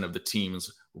 32% of the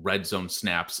team's red zone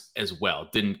snaps as well.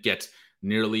 Didn't get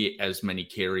nearly as many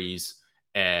carries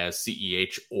as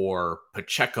CEH or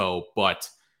Pacheco, but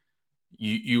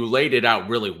you laid it out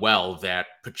really well that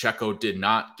Pacheco did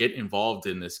not get involved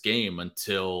in this game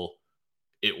until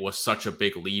it was such a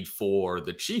big lead for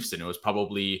the Chiefs. And it was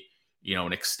probably,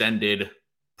 an extended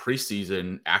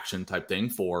preseason action type thing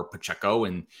for Pacheco,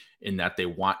 and in that they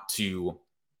want to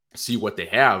see what they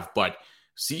have. But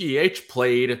CEH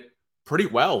played pretty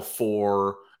well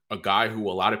for a guy who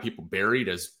a lot of people buried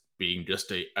as being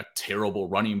just a terrible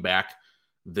running back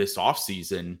this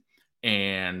offseason,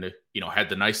 and, had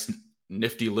the nice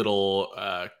nifty little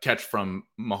catch from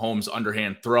Mahomes'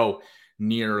 underhand throw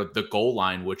near the goal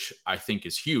line, which I think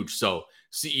is huge. So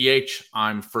CEH,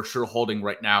 I'm for sure holding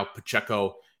right now.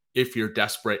 Pacheco, if you're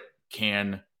desperate,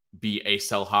 can be a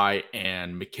sell high,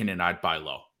 and McKinnon I'd buy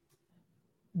low.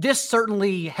 This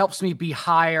certainly helps me be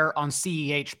higher on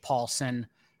CEH, Paulsen.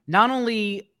 Not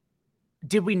only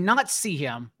did we not see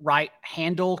him,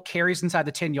 handle carries inside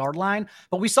the 10-yard line,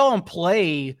 but we saw him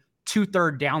play 2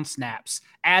 third down snaps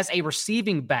as a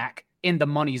receiving back in the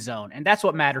money zone. And that's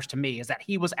what matters to me, is that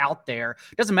he was out there.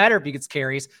 It doesn't matter if he gets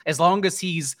carries, as long as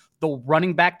he's the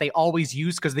running back they always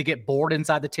use because they get bored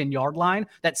inside the 10-yard line,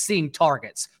 that's seeing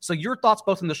targets. So your thoughts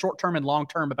both in the short term and long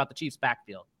term about the Chiefs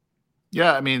backfield?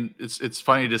 Yeah, I mean, it's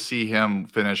funny to see him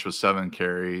finish with 7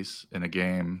 carries in a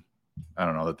game, I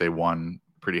don't know, that they won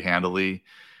pretty handily.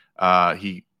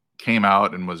 He came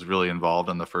out and was really involved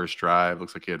on the first drive.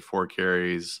 Looks like he had 4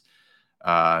 carries,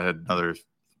 had another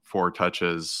 4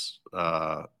 touches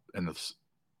in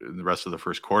the rest of the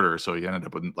first quarter. So he ended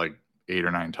up with like 8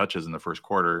 or 9 touches in the first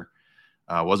quarter.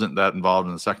 Wasn't that involved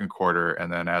in the second quarter.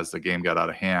 And then as the game got out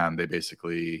of hand, they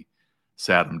basically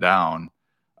sat him down.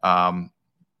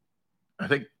 I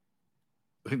think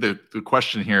the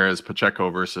question here is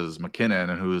Pacheco versus McKinnon,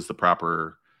 and who is the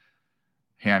proper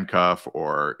handcuff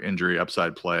or injury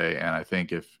upside play. And I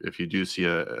think if you do see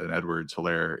an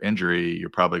Edwards-Helaire injury, you're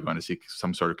probably going to see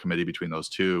some sort of committee between those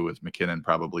two, with McKinnon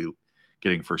probably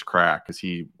getting first crack because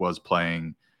he was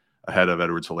playing ahead of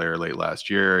Edwards-Helaire late last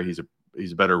year. He's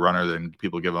a better runner than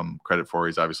people give him credit for.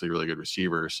 He's obviously a really good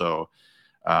receiver. So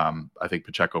I think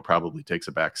Pacheco probably takes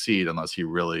a back seat unless he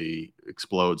really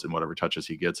explodes in whatever touches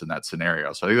he gets in that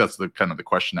scenario. So I think that's the kind of the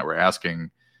question that we're asking,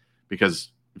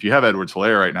 because if you have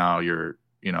Edwards-Helaire right now, you're,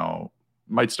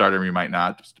 might start him, you might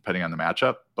not, just depending on the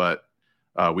matchup, but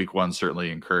week 1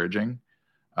 certainly encouraging.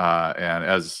 And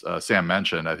as Sam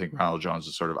mentioned, I think Ronald Jones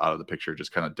is sort of out of the picture,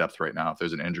 just kind of depth right now. If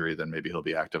there's an injury, then maybe he'll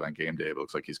be active on game day, but it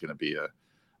looks like he's going to be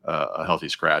a healthy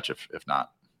scratch if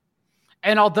not.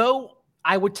 And although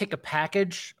I would take a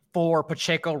package for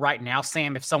Pacheco right now,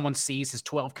 Sam, if someone sees his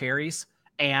 12 carries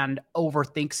and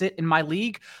overthinks it in my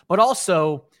league, but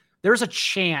also there's a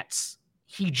chance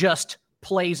he just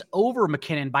plays over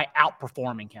McKinnon by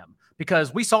outperforming him,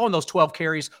 because we saw in those 12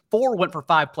 carries, 4 went for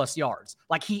 5+ yards.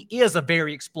 Like, he is a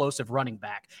very explosive running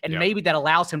back, and maybe that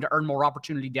allows him to earn more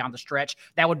opportunity down the stretch.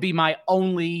 That would be my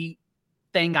only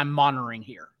thing I'm monitoring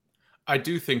here. I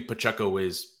do think Pacheco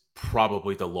is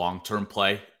probably the long-term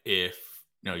play. If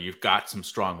you've got some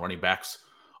strong running backs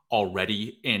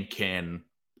already and can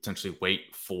potentially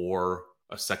wait for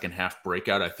a second half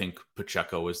breakout, I think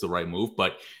Pacheco is the right move.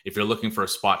 But if you're looking for a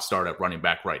spot start at running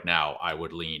back right now, I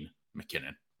would lean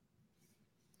McKinnon.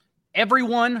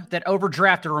 Everyone that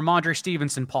overdrafted Ramondre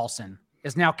Stevenson, Paulsen,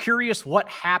 is now curious what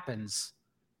happens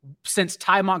since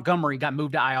Ty Montgomery got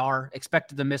moved to IR,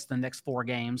 expected to miss the next 4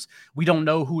 games. We don't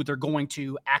know who they're going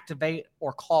to activate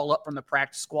or call up from the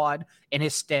practice squad in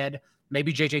his stead.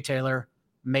 Maybe JJ Taylor,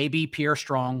 maybe Pierre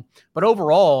Strong. But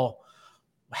overall,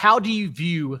 how do you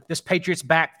view this Patriots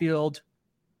backfield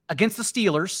against the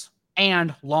Steelers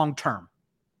and long-term?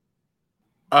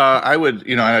 I would,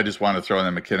 I just want to throw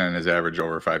in McKinnon his average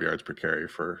over 5 yards per carry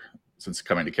since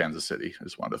coming to Kansas City. I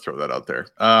just wanted to throw that out there.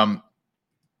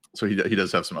 So he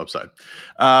does have some upside.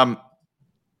 Ty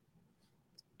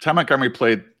Montgomery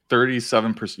played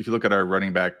 37%. If you look at our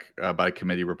running back by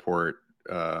committee report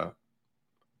on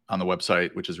the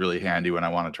website, which is really handy when I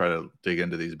want to try to dig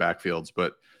into these backfields,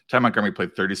 but Ty Montgomery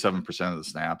played 37% of the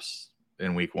snaps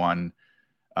in week 1.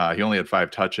 He only had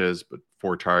 5 touches, but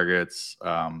 4 targets.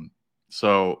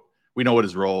 So we know what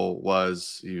his role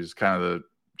was. He was kind of the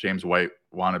James White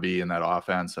wannabe in that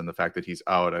offense. And the fact that he's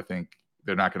out, I think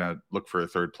they're not going to look for a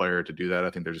third player to do that. I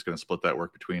think they're just going to split that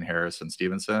work between Harris and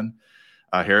Stevenson.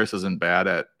 Harris isn't bad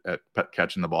at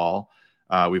catching the ball.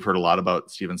 We've heard a lot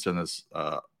about Stevenson this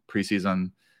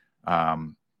preseason.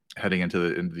 Heading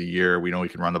into the year, we know he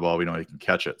can run the ball. We know he can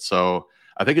catch it. So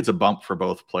I think it's a bump for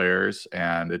both players,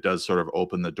 and it does sort of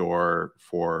open the door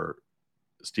for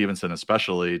Stevenson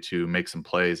especially to make some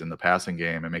plays in the passing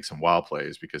game and make some wow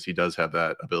plays, because he does have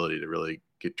that ability to really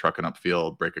get trucking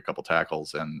upfield, break a couple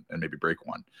tackles, and maybe break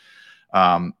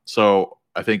one. So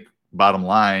I think bottom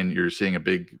line, you're seeing a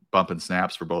big bump in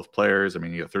snaps for both players. I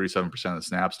mean, you got 37% of the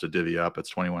snaps to divvy up. It's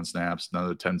 21 snaps,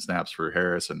 another 10 snaps for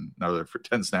Harris, and another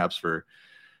 10 snaps for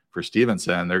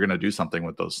Stevenson. They're going to do something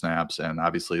with those snaps. And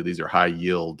obviously these are high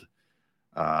yield,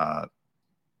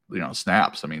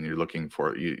 snaps. I mean, you're looking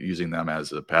for using them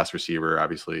as a pass receiver,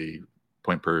 obviously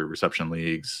point per reception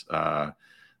leagues.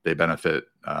 They benefit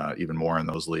even more in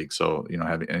those leagues. So,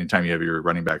 anytime you have your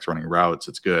running backs running routes,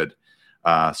 it's good.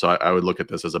 So I would look at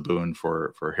this as a boon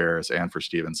for Harris and for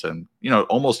Stevenson,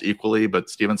 almost equally, but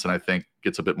Stevenson, I think,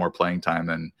 gets a bit more playing time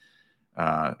than,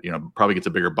 probably gets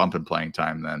a bigger bump in playing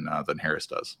time than Harris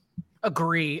does.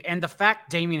 Agree. And the fact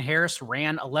Damien Harris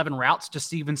ran 11 routes to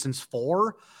Stevenson's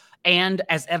 4, and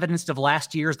as evidenced of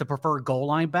last year as the preferred goal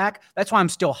line back, that's why I'm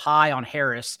still high on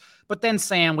Harris. But then,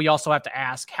 Sam, we also have to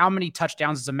ask, how many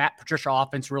touchdowns is a Matt Patricia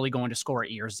offense really going to score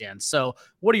at year's end? So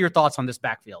what are your thoughts on this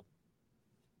backfield?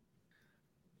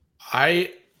 I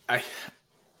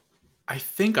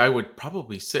think I would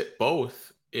probably sit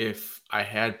both if I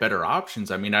had better options.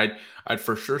 I mean, I'd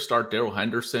for sure start Darrell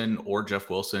Henderson or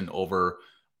Jeff Wilson over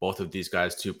both of these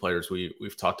guys, 2 players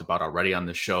we've talked about already on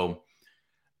the show.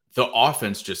 The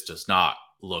offense just does not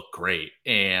look great,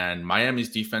 and Miami's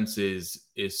defense is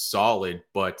solid,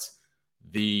 but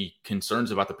the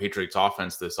concerns about the Patriots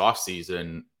offense this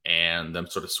offseason and them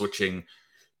sort of switching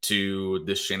to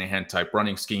this Shanahan type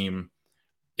running scheme,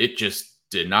 it just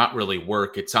did not really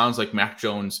work. It sounds like Mac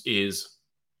Jones is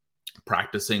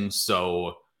practicing,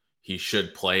 so he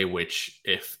should play, which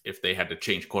if they had to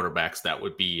change quarterbacks, that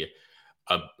would be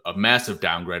a massive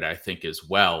downgrade, I think, as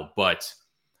well. But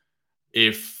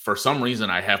if for some reason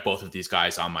I have both of these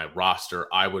guys on my roster,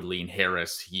 I would lean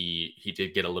Harris. He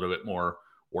did get a little bit more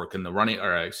work in the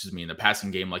in the passing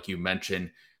game, like you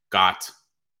mentioned, got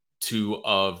 2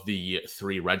 of the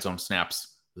 3 red zone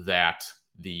snaps that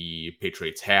the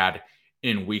Patriots had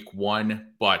in week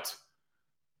 1. But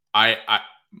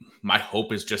my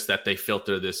hope is just that they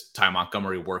filter this Ty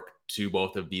Montgomery work to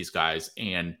both of these guys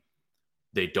and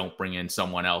they don't bring in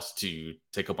someone else to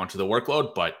take a bunch of the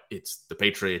workload. But it's the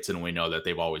Patriots, and we know that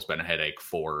they've always been a headache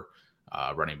for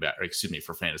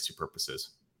for fantasy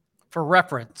purposes. For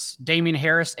reference, Damien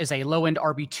Harris is a low-end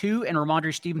RB2, and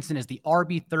Ramondre Stevenson is the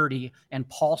RB30 in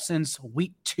Paulson's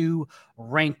Week 2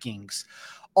 rankings.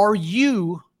 Are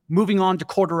you moving on to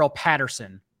Cordarrelle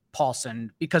Patterson,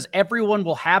 Paulson? Because everyone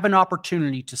will have an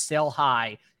opportunity to sell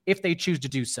high if they choose to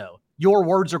do so. Your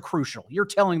words are crucial. You're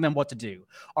telling them what to do.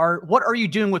 What are you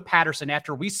doing with Patterson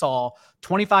after we saw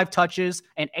 25 touches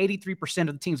and 83%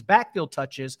 of the team's backfield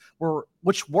touches,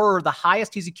 which were the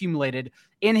highest he's accumulated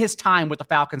in his time with the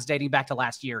Falcons dating back to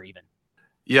last year even?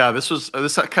 Yeah, this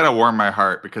kind of warmed my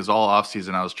heart, because all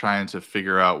offseason I was trying to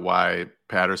figure out why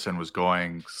Patterson was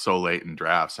going so late in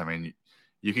drafts. I mean,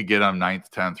 you could get him 9th,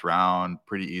 10th round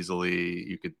pretty easily.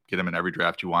 You could get him in every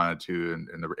draft you wanted to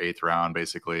in the 8th round,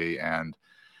 basically. And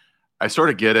I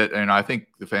sort of get it. And I think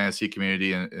the fantasy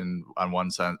community on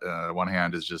one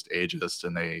hand is just ageist,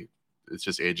 and it's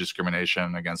just age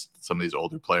discrimination against some of these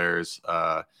older players.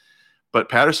 But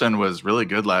Patterson was really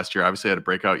good last year. Obviously had a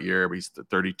breakout year, but he's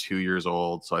 32 years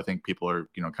old. So I think people are,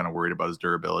 kind of worried about his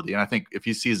durability. And I think if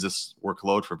he sees this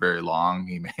workload for very long,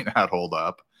 he may not hold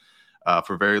up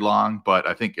for very long. But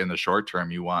I think in the short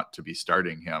term, you want to be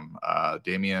starting him.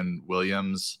 Damian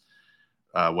Williams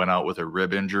went out with a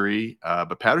rib injury,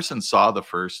 but Patterson saw the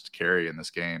first carry in this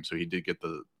game. So he did get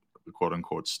the quote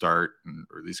unquote start,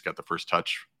 or at least got the first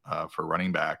touch for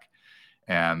running back.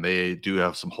 And they do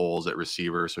have some holes at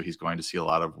receiver, so he's going to see a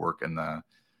lot of work in the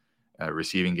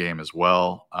receiving game as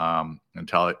well. And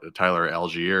Tyler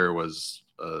Algier was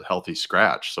a healthy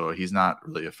scratch, so he's not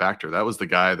really a factor. That was the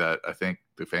guy that I think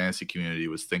the fantasy community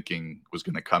was thinking was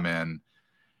going to come in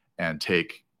and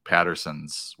take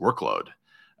Patterson's workload,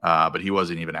 but he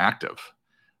wasn't even active.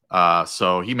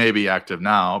 So he may be active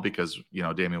now because,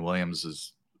 Damian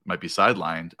Williams might be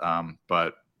sidelined.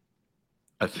 But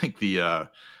I think the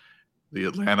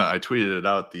Atlanta, I tweeted it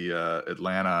out.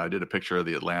 I did a picture of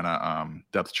the Atlanta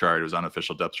depth chart. It was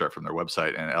unofficial depth chart from their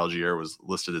website, and Algier was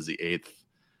listed as the 8th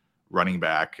running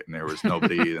back, and there was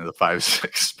nobody in the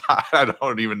 5-6 spot. I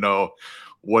don't even know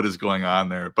what is going on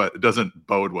there, but it doesn't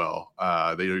bode well.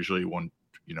 They usually won't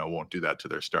do that to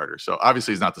their starter. So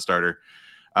obviously he's not the starter.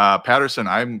 Patterson,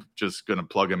 I'm just going to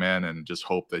plug him in and just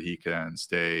hope that he can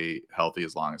stay healthy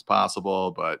as long as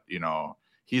possible. But,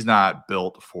 he's not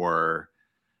built for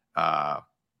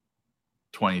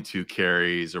 22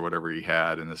 carries or whatever he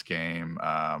had in this game.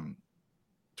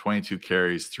 22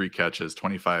 carries, 3 catches,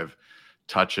 25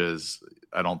 touches.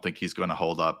 I don't think he's going to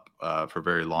hold up for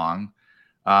very long.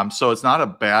 So it's not a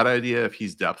bad idea if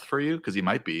he's depth for you, because he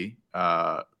might be.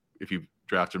 If you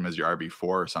draft him as your RB4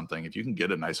 or something, if you can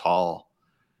get a nice haul,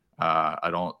 I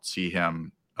don't see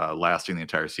him lasting the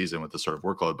entire season with this sort of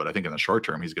workload. But I think in the short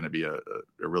term, he's going to be a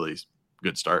really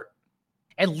good start.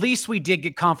 At least we did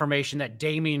get confirmation that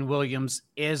Damian Williams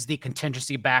is the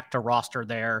contingency back to roster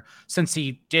there, since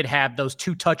he did have those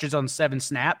 2 touches on 7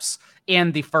 snaps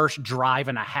in the first drive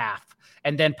and a half.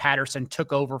 And then Patterson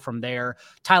took over from there.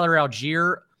 Tyler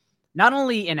Algier, not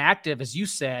only inactive, as you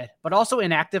said, but also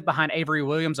inactive behind Avery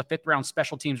Williams, a 5th-round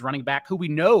special teams running back who we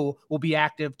know will be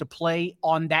active to play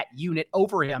on that unit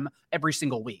over him every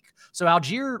single week. So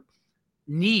Algier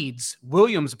needs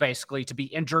Williams basically to be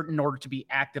injured in order to be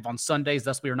active on Sundays.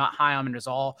 Thus, we are not high on him at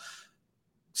all.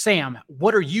 Sam,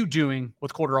 what are you doing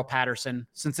with Cordarrelle Patterson,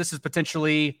 since this is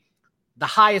potentially the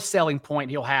highest selling point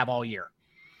he'll have all year?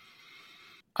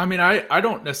 I mean, I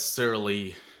don't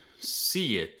necessarily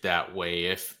see it that way.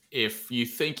 If you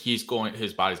think his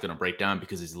body's going to break down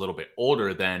because he's a little bit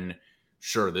older, then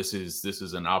sure, this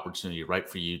is an opportunity, right,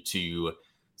 for you to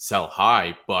sell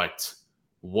high. But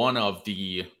one of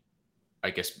the,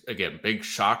 I guess, again, big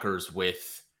shockers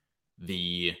with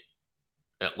the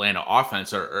Atlanta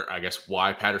offense, or I guess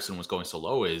why Patterson was going so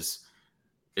low, is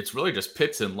it's really just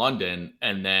Pitts in London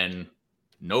and then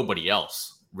nobody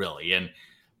else, really. And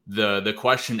the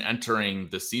question entering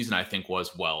the season, I think,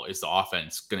 was, well, is the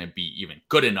offense going to be even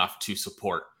good enough to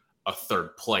support a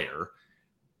third player?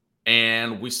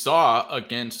 And we saw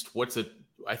against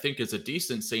I think is a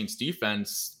decent Saints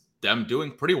defense, them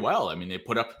doing pretty well. I mean, they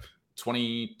put up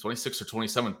 26 or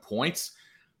 27 points.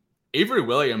 Avery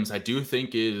Williams, I do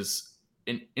think, is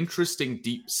an interesting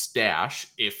deep stash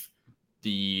if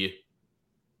the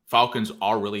Falcons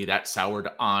are really that soured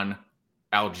on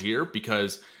Algier,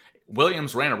 because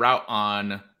Williams ran a route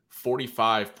on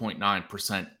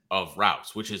 45.9% of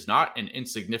routes, which is not an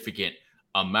insignificant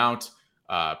amount.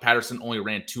 Patterson only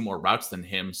ran 2 more routes than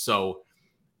him. So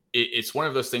it's one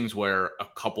of those things where a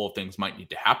couple of things might need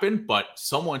to happen, but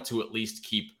someone to at least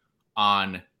keep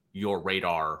on your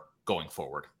radar going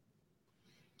forward.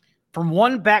 From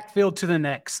one backfield to the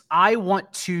next, I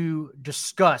want to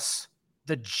discuss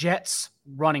the Jets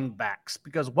running backs,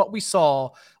 because what we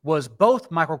saw was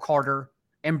both Michael Carter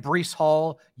and Breece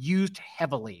Hall used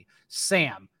heavily.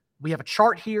 Sam, we have a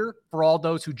chart here for all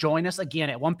those who join us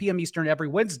again at 1 p.m. Eastern every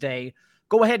Wednesday.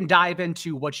 Go ahead and dive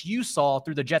into what you saw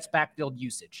through the Jets backfield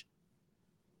usage.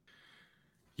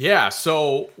 Yeah,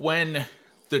 so when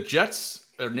the Jets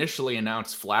initially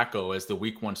announced Flacco as the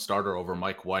week 1 starter over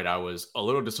Mike White, I was a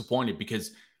little disappointed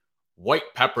because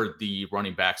White peppered the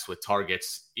running backs with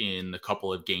targets in the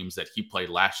couple of games that he played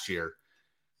last year.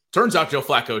 Turns out Joe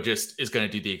Flacco just is going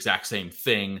to do the exact same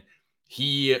thing.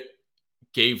 He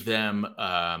gave them,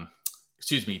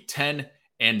 10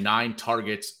 and 9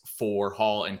 targets for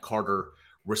Hall and Carter,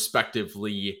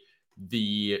 respectively.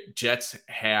 The Jets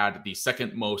had the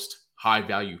second most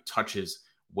high-value touches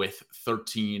with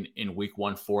 13 in week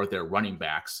 1 for their running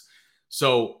backs.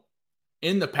 So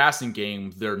in the passing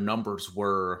game, their numbers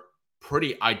were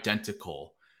pretty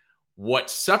identical. What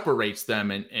separates them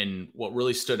and what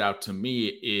really stood out to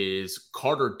me is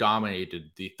Carter dominated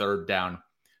the third down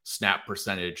snap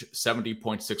percentage,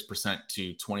 70.6%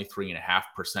 to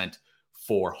 23.5%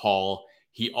 for Hall.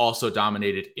 He also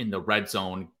dominated in the red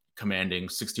zone, commanding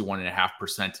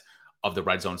 61.5% of the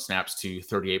red zone snaps to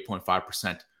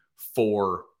 38.5%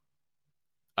 for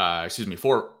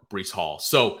Breece Hall.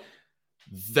 So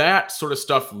that sort of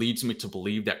stuff leads me to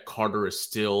believe that Carter is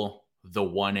still the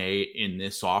 1A in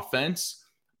this offense,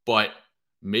 but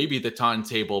maybe the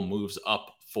timetable moves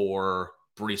up for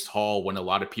Breece Hall when a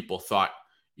lot of people thought,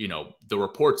 the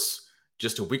reports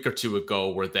just a week or two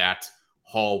ago were that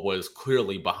Hall was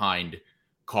clearly behind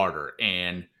Carter.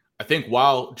 And I think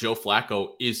while Joe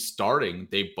Flacco is starting,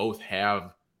 they both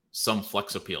have some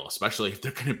flex appeal, especially if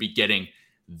they're going to be getting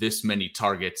this many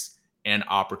targets and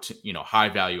high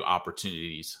value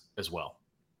opportunities as well.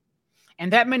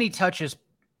 And that many touches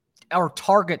or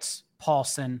targets,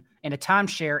 Paulson, in a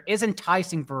timeshare is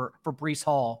enticing for Breece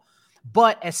Hall.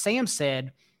 But as Sam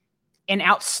said, an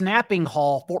out-snapping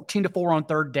Hall 14-4 on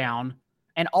third down,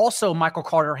 and also Michael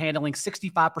Carter handling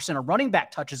 65% of running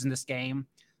back touches in this game,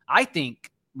 I think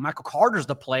Michael Carter's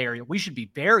the player we should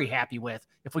be very happy with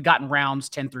if we got in rounds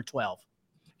 10 through 12.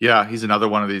 Yeah, he's another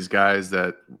one of these guys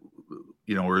that,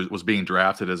 was being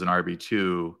drafted as an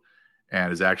RB2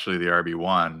 and is actually the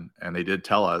RB1. And they did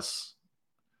tell us,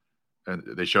 and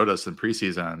they showed us in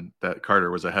preseason that Carter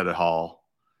was ahead of Hall,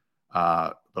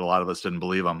 but a lot of us didn't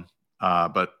believe him.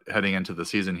 But heading into the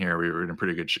season here, we were in a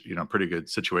pretty good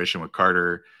situation with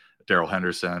Carter, Darrell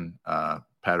Henderson,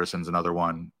 Patterson's another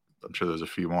one. I'm sure there's a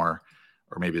few more,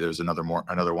 or maybe there's another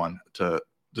one to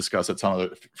discuss at some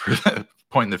other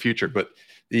point in the future. But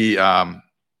I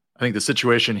think the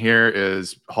situation here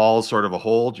is Hall's sort of a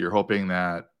hold. You're hoping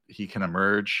that he can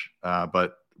emerge,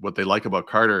 but what they like about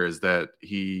Carter is that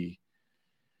he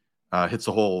hits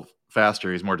the hole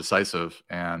faster. He's more decisive,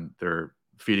 and they're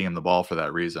feeding him the ball for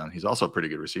that reason. He's also a pretty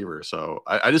good receiver. So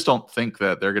I just don't think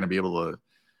that they're going to be able to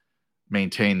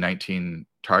maintain 19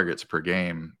 targets per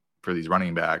game for these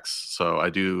running backs. So I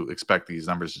do expect these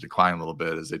numbers to decline a little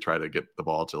bit as they try to get the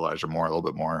ball to Elijah Moore a little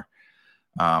bit more.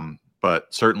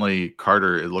 But certainly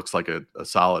Carter, it looks like a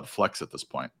solid flex at this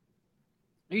point.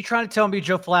 Are you trying to tell me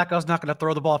Joe Flacco's not going to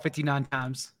throw the ball 59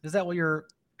 times? Is that what you're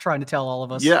trying to tell all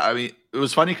of us? Yeah, I mean, it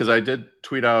was funny because I did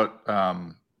tweet out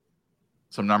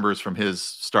some numbers from his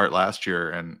start last year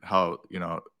and how,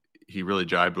 he really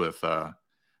jibed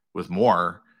with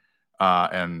Moore.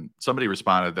 And somebody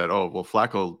responded that,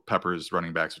 Flacco peppers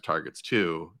running backs with targets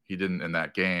too. He didn't in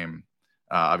that game.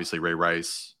 Obviously, Ray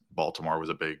Rice, Baltimore, was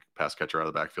a big pass catcher out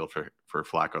of the backfield for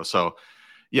Flacco. So,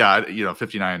 yeah,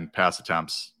 59 pass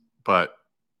attempts, but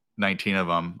 19 of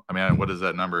them. I mean, what is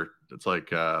that number? It's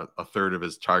like a third of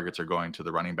his targets are going to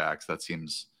the running backs. That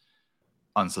seems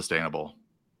unsustainable.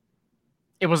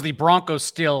 It was the Broncos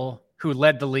still who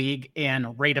led the league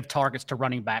in rate of targets to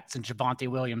running backs, and Javonte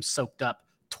Williams soaked up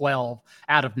 12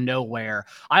 out of nowhere.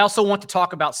 I also want to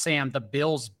talk about, Sam, the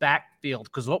Bills' backfield,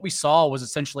 because what we saw was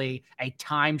essentially a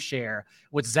timeshare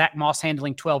with Zach Moss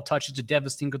handling 12 touches to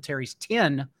Devin Singletary's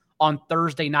 10 on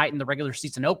Thursday night in the regular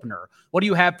season opener. What do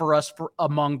you have for us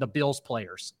among the Bills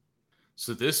players?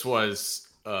 So this was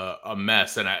a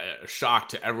mess and a shock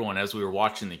to everyone as we were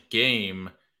watching the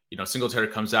game. Singletary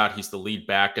comes out, he's the lead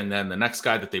back, and then the next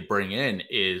guy that they bring in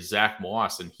is Zach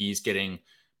Moss, and he's getting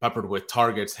peppered with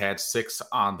targets, had 6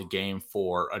 on the game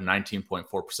for a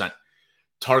 19.4%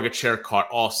 target share, caught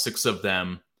all 6 of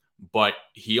them, but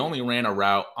he only ran a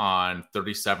route on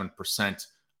 37%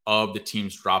 of the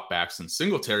team's dropbacks, and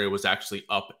Singletary was actually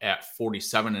up at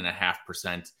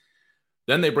 47.5%.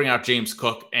 Then they bring out James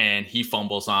Cook, and he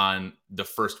fumbles on the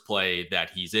first play that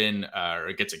he's in,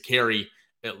 or gets a carry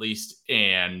at least,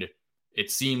 and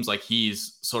it seems like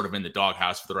he's sort of in the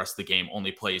doghouse for the rest of the game,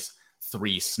 only plays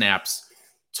 3 snaps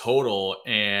total,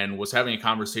 and was having a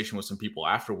conversation with some people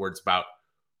afterwards about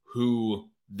who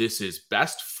this is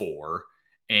best for.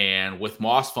 And with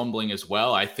Moss fumbling as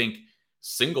well, I think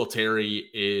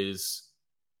Singletary is,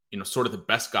 sort of the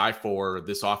best guy for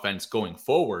this offense going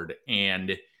forward.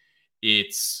 And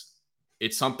it's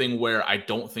something where I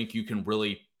don't think you can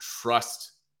really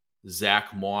trust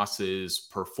Zach Moss's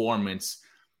performance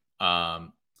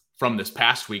from this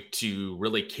past week to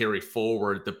really carry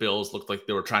forward. The Bills looked like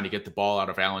they were trying to get the ball out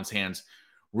of Allen's hands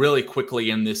really quickly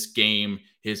in this game.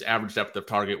 His average depth of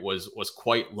target was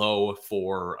quite low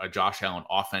for a Josh Allen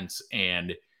offense.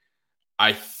 And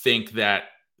I think that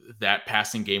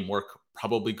passing game work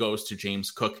probably goes to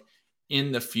James Cook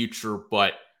in the future,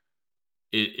 but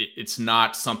it's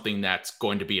not something that's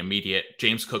going to be immediate.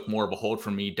 James Cook, more of a hold for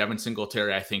me. Devin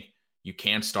Singletary, I think you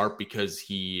can start because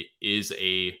he is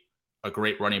a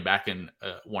great running back and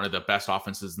one of the best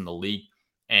offenses in the league.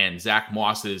 And Zach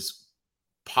Moss is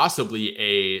possibly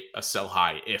a sell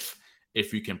high if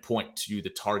you can point to the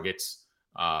targets,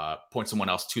 point someone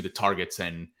else to the targets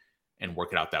and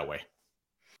work it out that way.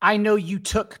 I know you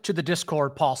took to the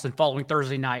Discord, Paulson, following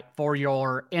Thursday night for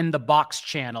your In the Box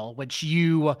channel, which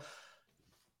you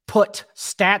put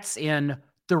stats in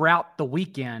throughout the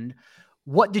weekend.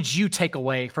 What did you take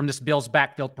away from this Bills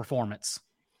backfield performance?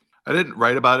 I didn't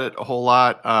write about it a whole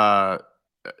lot. I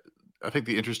think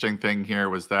the interesting thing here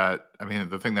was that,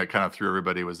 the thing that kind of threw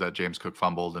everybody was that James Cook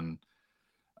fumbled and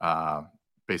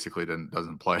basically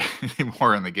doesn't play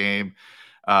anymore in the game.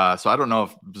 So I don't know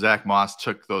if Zach Moss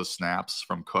took those snaps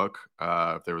from Cook,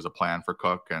 if there was a plan for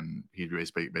Cook and he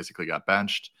basically got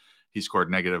benched. he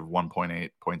scored negative 1.8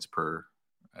 points per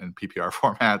in PPR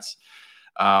formats.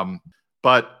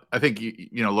 But I think,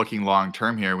 looking long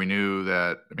term here, we knew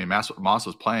that, Moss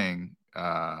was playing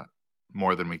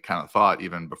more than we kind of thought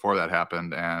even before that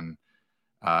happened. And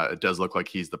it does look like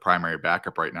he's the primary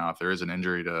backup right now. If there is an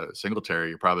injury to Singletary,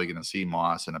 you're probably going to see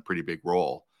Moss in a pretty big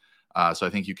role. So I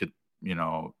think you could,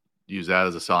 use that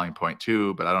as a selling point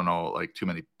too. But I don't know, like too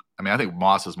many. I think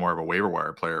Moss is more of a waiver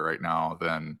wire player right now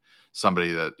than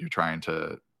somebody that you're trying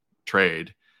to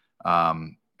trade.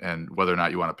 And whether or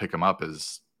not you want to pick him up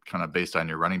is kind of based on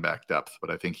your running back depth. But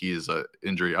I think he is an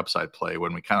injury upside play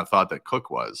when we kind of thought that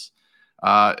Cook was.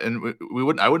 And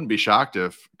I wouldn't be shocked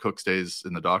if Cook stays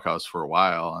in the doghouse for a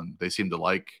while, and they seem to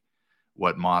like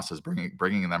what Moss is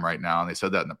bringing them right now. And they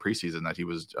said that in the preseason that he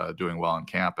was doing well in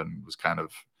camp and was kind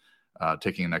of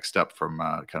taking a next step from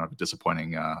kind of a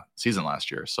disappointing season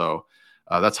last year. So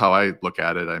that's how I look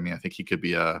at it. I think he could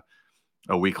be a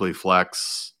weekly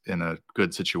flex in a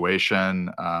good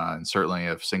situation. And certainly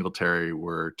if Singletary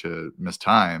were to miss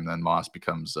time, then Moss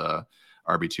becomes a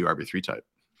RB2, RB3 type.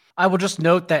 I will just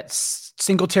note that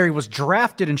Singletary was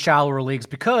drafted in shallower leagues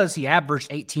because he averaged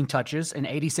 18 touches and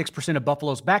 86% of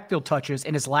Buffalo's backfield touches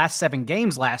in his last 7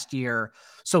 games last year.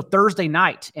 So Thursday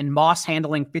night, and Moss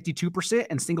handling 52%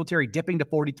 and Singletary dipping to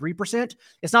 43%.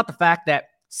 It's not the fact that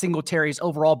Singletary's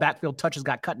overall backfield touches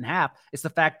got cut in half. It's the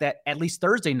fact that at least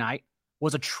Thursday night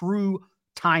was a true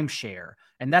timeshare.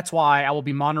 And that's why I will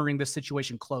be monitoring this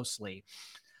situation closely.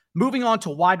 Moving on to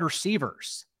wide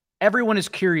receivers. Everyone is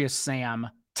curious, Sam,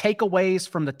 takeaways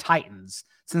from the Titans,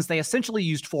 since they essentially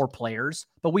used 4 players,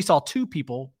 but we saw 2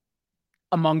 people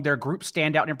among their group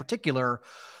stand out in particular.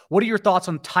 What are your thoughts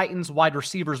on Titans wide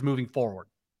receivers moving forward?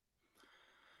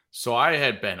 So I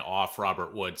had been off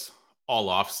Robert Woods all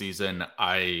offseason.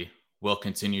 I will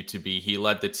continue to be. He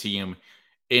led the team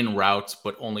in routes,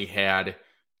 but only had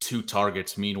 2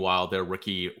 targets. Meanwhile, their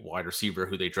rookie wide receiver,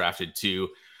 who they drafted to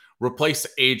replace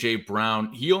A.J.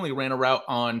 Brown, he only ran a route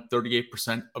on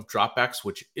 38% of dropbacks,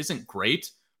 which isn't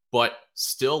great, but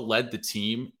still led the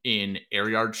team in air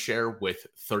yard share with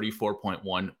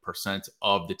 34.1%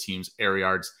 of the team's air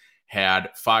yards, had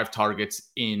 5 targets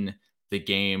in the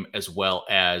game as well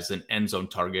as an end zone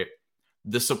target.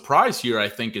 The surprise here, I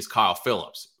think, is Kyle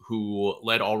Phillips, who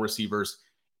led all receivers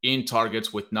in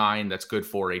targets with 9. That's good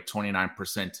for a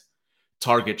 29%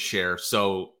 target share.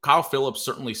 So Kyle Phillips,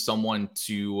 certainly someone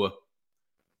to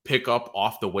pick up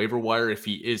off the waiver wire if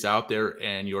he is out there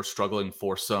and you're struggling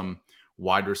for some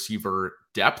wide receiver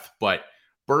depth. But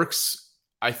Burks,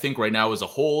 I think right now is a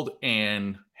hold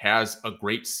and has a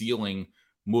great ceiling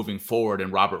moving forward.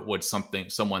 And Robert Woods,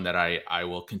 someone that I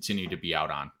will continue to be out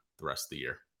on the rest of the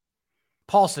year.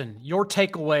 Paulson, your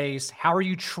takeaways. How are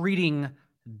you treating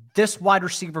this wide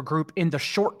receiver group in the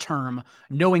short term,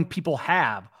 knowing people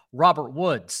have Robert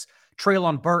Woods,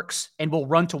 Treylon Burks, and will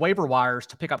run to waiver wires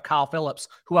to pick up Kyle Phillips,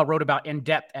 who I wrote about in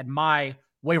depth at my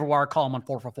waiver wire column on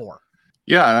 4for4?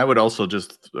 Yeah, and I would also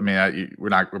just, we're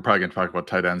probably going to talk about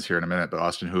tight ends here in a minute, but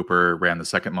Austin Hooper ran the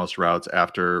second most routes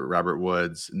after Robert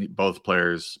Woods. Both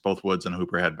Woods and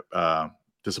Hooper had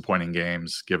disappointing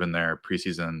games given their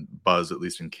preseason buzz, at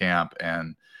least in camp.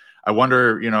 And I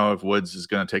wonder, if Woods is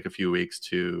going to take a few weeks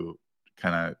to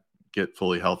kind of get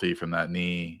fully healthy from that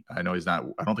knee. I don't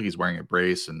think he's wearing a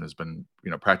brace and has been,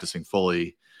 practicing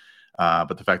fully.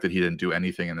 But the fact that he didn't do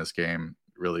anything in this game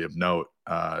really of note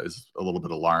is a little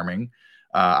bit alarming.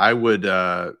 I'm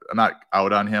not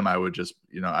out on him. I would just,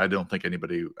 I don't think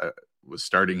anybody was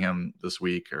starting him this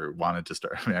week or wanted to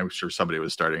start. I'm sure somebody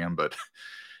was starting him, but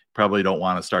probably don't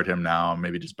want to start him now.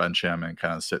 Maybe just bench him and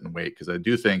kind of sit and wait. Cause I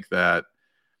do think that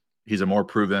he's a more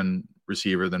proven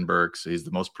receiver than Burks. He's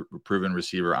the most proven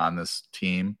receiver on this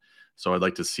team. So I'd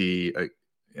like to see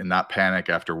and not panic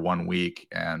after 1 week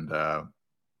and,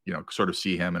 sort of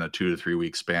see him in a 2 to 3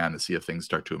 week span to see if things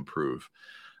start to improve.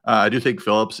 I do think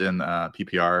Phillips in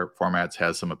PPR formats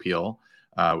has some appeal.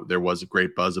 There was a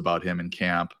great buzz about him in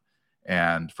camp,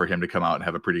 and for him to come out and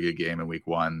have a pretty good game in week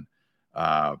 1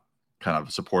 kind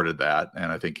of supported that.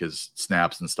 And I think his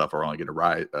snaps and stuff are only going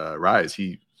to rise.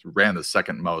 He ran the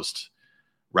second most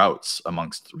routes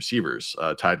amongst receivers,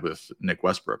 tied with Nick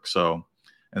Westbrook. So,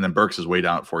 and then Burks is way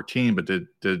down at 14, but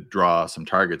did draw some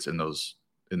targets in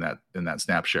that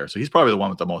snap share. So he's probably the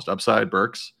one with the most upside,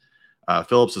 Burks.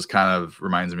 Phillips is kind of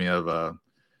reminds me of a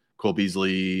Cole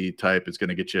Beasley type. It's going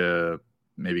to get you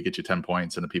 10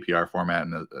 points in a PPR format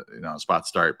and a spot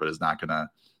start, but is not going to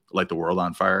light the world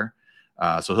on fire.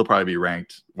 So he'll probably be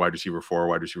ranked wide receiver 4,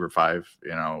 wide receiver 5,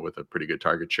 with a pretty good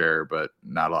target share, but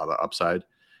not a lot of upside.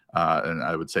 And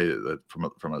I would say that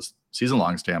from a season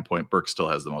long standpoint, Burks still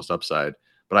has the most upside,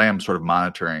 but I am sort of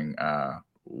monitoring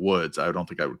Woods, I don't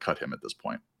think I would cut him at this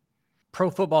point. Pro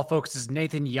Football Focus's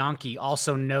Nathan Yonke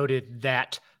also noted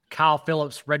that Kyle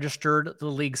Phillips registered the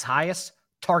league's highest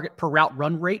target per route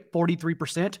run rate,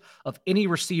 43% of any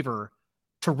receiver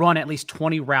to run at least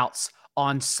 20 routes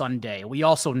on Sunday. We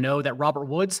also know that Robert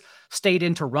Woods stayed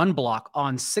into run block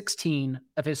on 16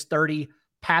 of his 30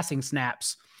 passing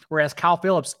snaps, whereas Kyle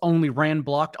Phillips only ran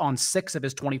blocked on 6 of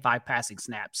his 25 passing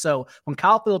snaps. So when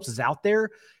Kyle Phillips is out there,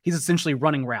 he's essentially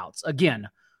running routes. Again,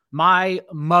 my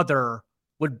mother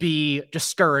would be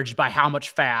discouraged by how much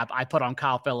fab I put on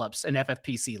Kyle Phillips in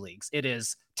FFPC leagues. It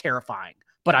is terrifying,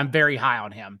 but I'm very high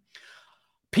on him.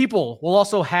 People will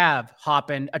also have,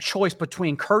 Hoppin, a choice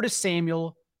between Curtis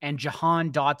Samuel and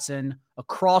Jahan Dotson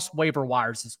across waiver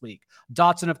wires this week.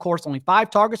 Dotson, of course, only 5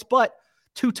 targets, but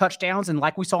 2 touchdowns. And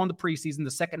like we saw in the preseason,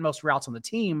 the second most routes on the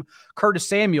team. Curtis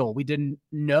Samuel, we didn't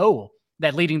know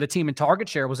that leading the team in target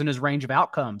share was in his range of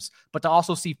outcomes, but to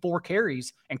also see 4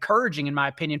 carries, encouraging, in my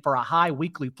opinion, for a high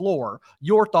weekly floor.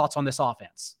 Your thoughts on this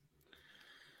offense?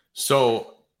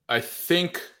 So I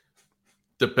think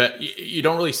you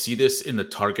don't really see this in the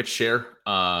target share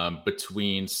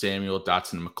between Samuel,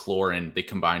 Dotson, and McLaurin. They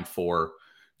combined for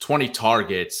 20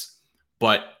 targets,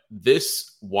 but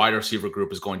this wide receiver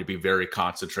group is going to be very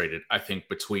concentrated, I think,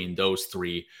 between those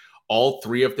 3. All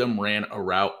 3 of them ran a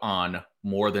route on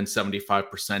more than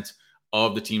 75%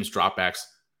 of the team's dropbacks.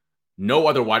 No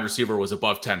other wide receiver was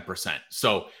above 10%.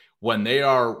 So when they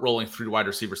are rolling 3 wide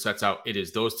receiver sets out, it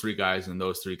is those 3 guys and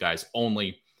those 3 guys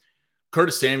only.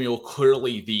 Curtis Samuel,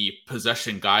 clearly the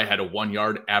possession guy, had a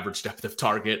 1-yard average depth of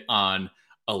target on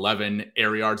 11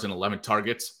 air yards and 11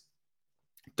 targets.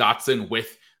 Dotson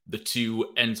with the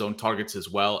 2 end zone targets as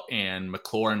well, and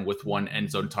McLaurin with 1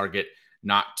 end zone target.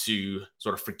 Not to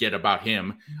sort of forget about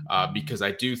him, because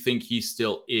I do think he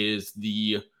still is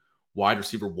the wide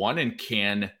receiver 1 and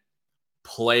can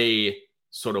play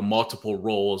sort of multiple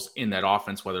roles in that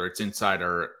offense, whether it's inside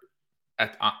or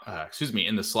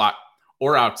in the slot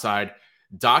or outside.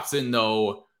 Dotson,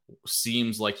 though,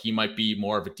 seems like he might be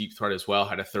more of a deep threat as well,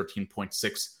 had a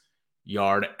 13.6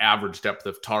 yard average depth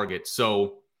of target.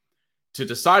 So to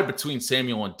decide between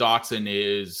Samuel and Dotson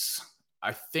is,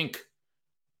 I think,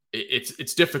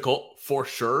 it's difficult for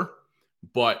sure,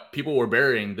 but people were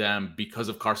burying them because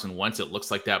of Carson Wentz. It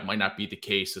looks like that might not be the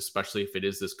case, especially if it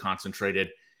is this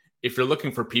concentrated. If you're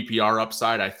looking for PPR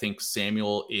upside, I think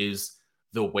Samuel is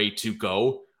the way to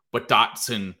go, but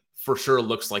Dotson for sure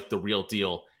looks like the real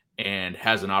deal and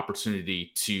has an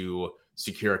opportunity to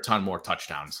secure a ton more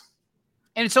touchdowns.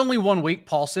 And it's only 1 week,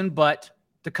 Paulson, but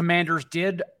the Commanders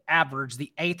did average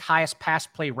the 8th highest pass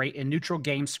play rate in neutral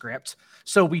game script.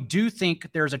 So we do think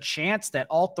there's a chance that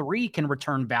all 3 can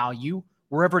return value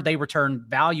wherever they return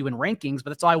value in rankings. But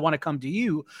that's why I want to come to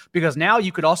you, because now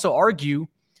you could also argue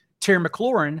Terry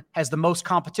McLaurin has the most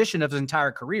competition of his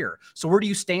entire career. So where do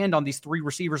you stand on these 3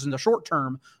 receivers in the short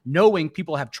term, knowing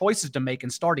people have choices to make in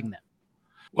starting them?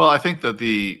 Well, I think that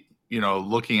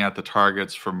looking at the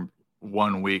targets from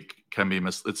 1 week can be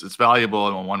it's valuable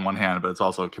on one hand, but it's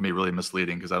also can be really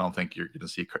misleading, because I don't think you're going to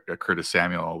see Curtis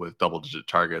Samuel with double-digit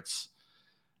targets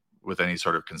with any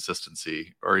sort of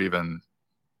consistency, or even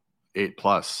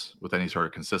 8+ with any sort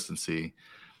of consistency.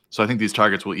 So I think these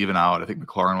targets will even out. I think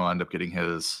McLaurin will end up getting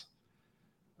his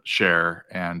share,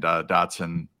 and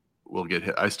Dotson will get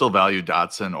hit. I still value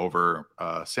Dotson over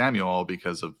Samuel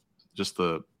because of just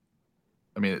the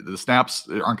snaps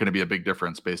aren't going to be a big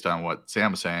difference based on what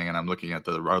Sam is saying. And I'm looking at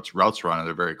the routes run, and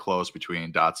they're very close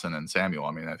between Dotson and Samuel.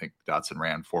 I mean, I think Dotson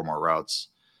ran 4 more routes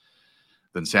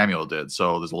than Samuel did.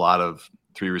 So there's a lot of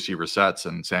 3 receiver sets,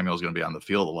 and Samuel's going to be on the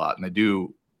field a lot. And they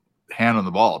do hand on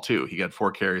the ball too. He got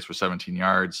 4 carries for 17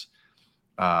 yards,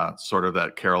 sort of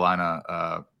that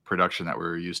Carolina production that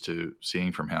we're used to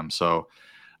seeing from him. So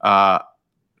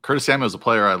Curtis Samuel is a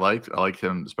player I liked. I liked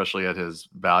him, especially at his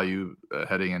value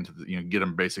heading into get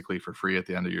him basically for free at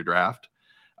the end of your draft.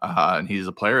 And he's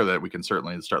a player that we can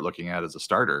certainly start looking at as a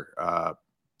starter,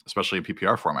 especially in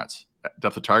PPR formats.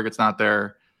 Depth of target's not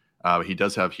there. He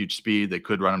does have huge speed. They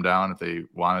could run him down if they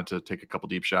wanted to take a couple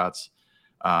deep shots.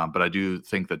 But I do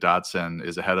think that Dotson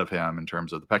is ahead of him in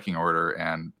terms of the pecking order,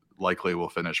 and likely will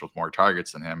finish with more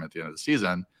targets than him at the end of the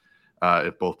season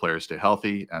if both players stay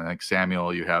healthy. And I think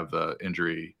Samuel, you have the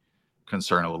injury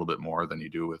concern a little bit more than you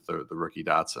do with the rookie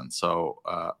Dotson. So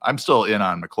I'm still in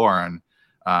on McLaurin.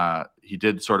 He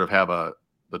did sort of have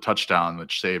the touchdown,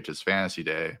 which saved his fantasy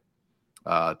day,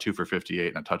 2 for 58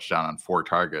 and a touchdown on 4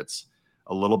 targets.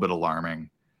 A little bit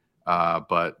alarming,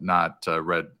 but not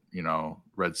red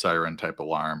siren type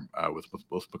alarm with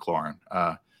McLaurin.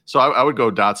 So I would go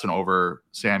Dotson over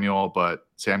Samuel, but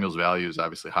Samuel's value is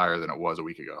obviously higher than it was a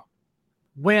week ago.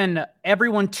 When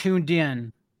everyone tuned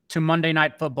in to Monday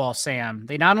Night Football, Sam,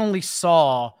 they not only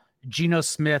saw Geno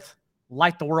Smith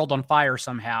light the world on fire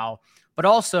somehow, but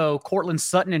also Courtland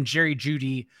Sutton and Jerry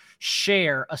Jeudy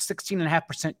share a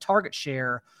 16.5% target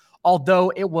share,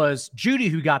 although it was Jeudy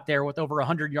who got there with over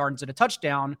 100 yards and a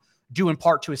touchdown, due in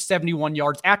part to his 71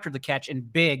 yards after the catch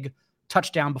and big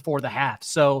touchdown before the half.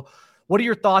 So what are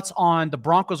your thoughts on the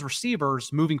Broncos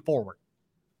receivers moving forward?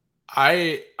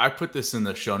 I put this in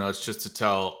the show notes just to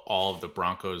tell all of the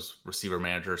Broncos receiver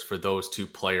managers for those two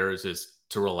players is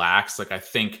to relax. Like, I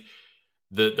think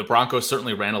the Broncos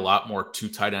certainly ran a lot more two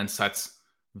tight end sets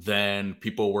than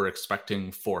people were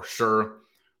expecting for sure.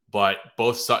 But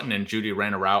both Sutton and Jeudy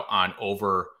ran a route on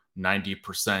over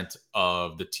 90%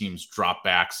 of the team's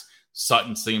dropbacks.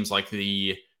 Sutton seems like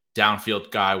the downfield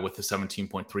guy with the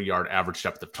 17.3 yard average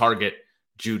depth of target.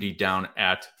 Jeudy down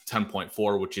at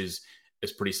 10.4, which is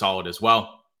pretty solid as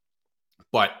well.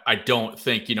 But I don't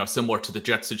think, similar to the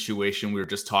Jets situation we were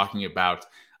just talking about,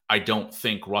 I don't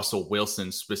think Russell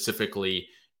Wilson specifically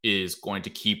is going to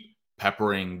keep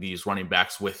peppering these running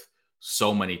backs with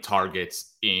so many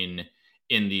targets in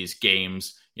these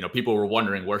games. People were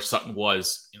wondering where Sutton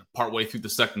was partway through the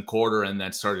second quarter and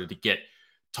then started to get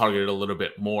targeted a little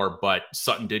bit more. But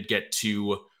Sutton did get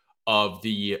 2 of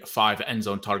the 5 end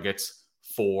zone targets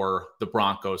for the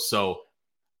Broncos. So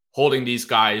holding these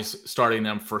guys, starting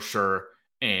them for sure,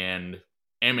 and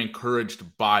am encouraged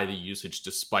by the usage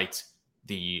despite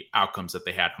the outcomes that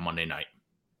they had on Monday night.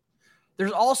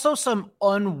 There's also some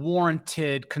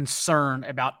unwarranted concern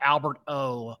about Albert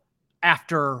O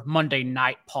after Monday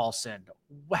night, Paulson.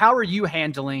 How are you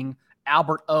handling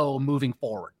Albert O moving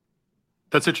forward?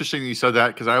 That's interesting you said that,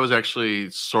 because I was actually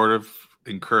sort of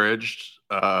encouraged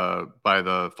by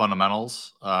the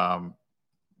fundamentals.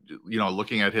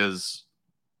 Looking at his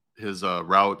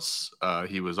routes,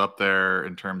 he was up there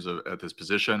in terms of at this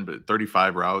position, but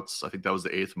 35 routes. I think that was the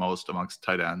 8th most amongst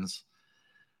tight ends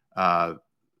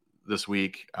this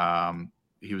week.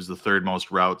 He was the 3rd most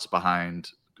routes behind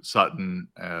Sutton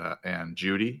and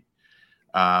Jeudy.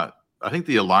 I think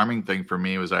the alarming thing for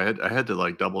me was I had to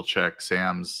like double check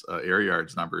Sam's air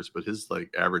yards numbers, but his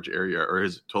like average area or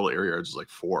his total air yards is like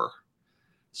 4.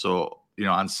 So,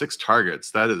 on 6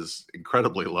 targets, that is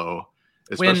incredibly low,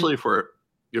 especially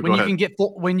when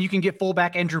you can get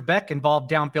fullback Andrew Beck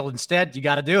involved downfield instead. You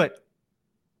got to do it.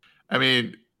 I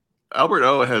mean, Albert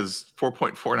O has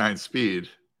 4.49 speed,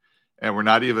 and we're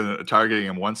not even targeting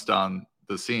him once down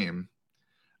the seam.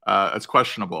 It's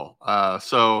questionable.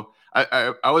 So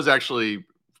I was actually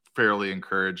fairly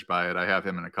encouraged by it. I have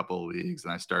him in a couple of leagues,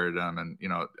 and I started him. And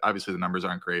obviously the numbers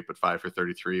aren't great, but 5 for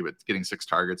 33. But getting 6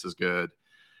 targets is good,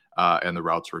 and the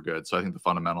routes were good. So I think the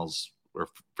fundamentals were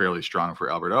fairly strong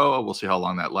for Albert O. We'll see how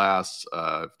long that lasts.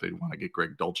 If they want to get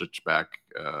Greg Dulcich back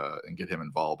and get him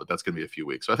involved, but that's going to be a few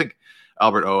weeks. So I think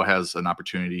Albert O has an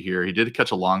opportunity here. He did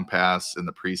catch a long pass in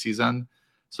the preseason,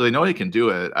 so they know he can do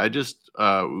it. I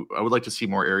would like to see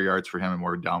more air yards for him and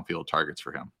more downfield targets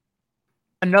for him.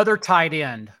 Another tight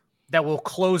end that will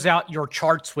close out your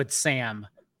charts with Sam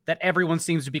that everyone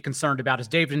seems to be concerned about is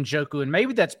David Njoku, and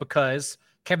maybe that's because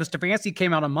Kevin Stefanski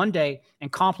came out on Monday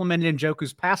and complimented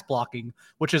Njoku's pass blocking,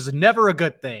 which is never a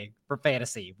good thing for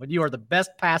fantasy when you are the best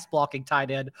pass blocking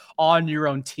tight end on your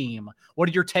own team. What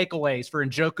are your takeaways for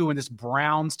Njoku in this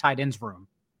Browns tight ends room?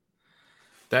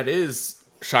 That is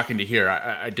shocking to hear.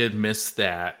 I did miss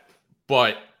that,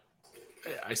 but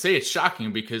I say it's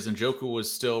shocking because Njoku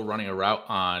was still running a route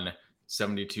on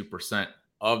 72%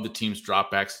 of the team's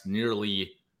dropbacks,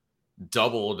 nearly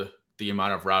doubled the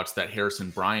amount of routes that Harrison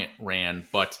Bryant ran,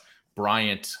 but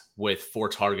Bryant with 4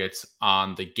 targets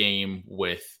on the game,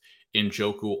 with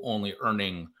Njoku only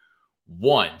earning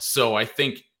 1. So I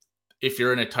think if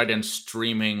you're in a tight end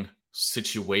streaming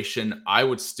situation, I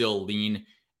would still lean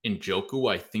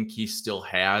Njoku. I think he still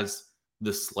has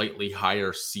the slightly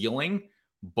higher ceiling,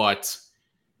 but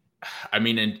I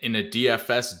mean, in a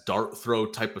DFS dart throw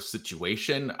type of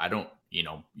situation,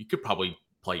 you could probably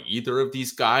play either of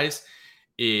these guys.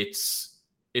 It's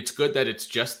good that it's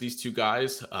just these 2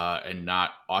 guys and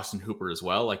not Austin Hooper as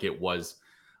well, like it was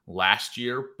last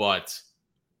year. But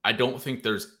I don't think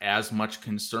there's as much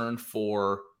concern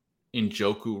for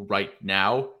Njoku right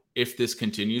now. If this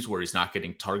continues where he's not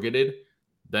getting targeted,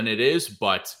 then it is.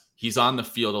 But he's on the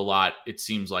field a lot, it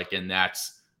seems like, and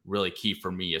that's really key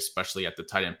for me, especially at the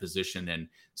tight end position and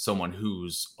someone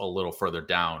who's a little further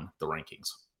down the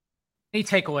rankings. Any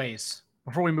takeaways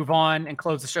before we move on and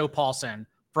close the show, Paulson,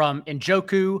 from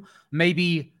Njoku,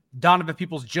 maybe Donovan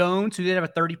Peoples-Jones, who did have a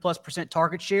 30+%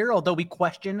 target share, although we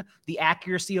question the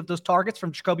accuracy of those targets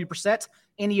from Jacoby Brissett?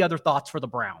 Any other thoughts for the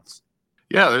Browns?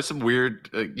 Yeah, there's some weird,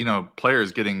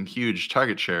 players getting huge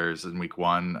target shares in week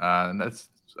one. And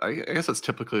I guess that's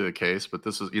typically the case, but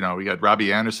this is, we got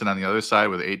Robbie Anderson on the other side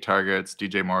with 8 targets,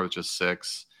 DJ Moore with just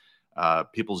 6,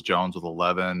 Peoples-Jones with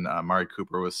 11, Mari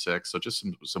Cooper with 6. So just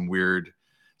some weird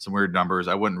numbers.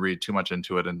 I wouldn't read too much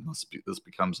into it unless this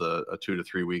becomes a 2 to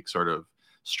 3 week sort of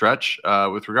stretch.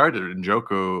 With regard to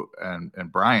Njoku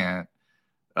and Bryant,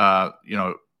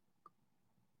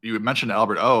 you mentioned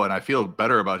Albert O, and I feel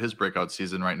better about his breakout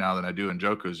season right now than I do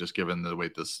Njoku's, just given the way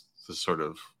this sort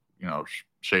of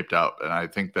shaped out. And I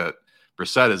think that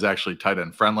Brissett is actually tight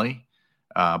end friendly,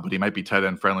 but he might be tight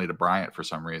end friendly to Bryant for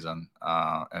some reason,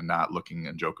 and not looking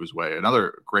Njoku's way.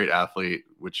 Another great athlete,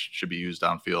 which should be used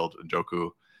downfield,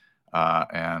 Njoku,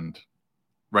 and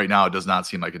right now it does not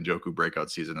seem like Njoku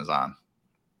breakout season is on.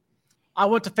 I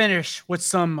want to finish with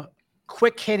some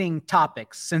quick hitting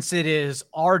topics, since it is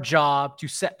our job to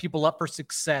set people up for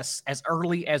success as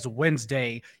early as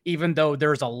Wednesday, even though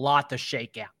there's a lot to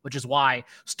shake out, which is why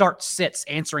start sits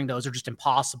answering those are just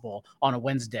impossible on a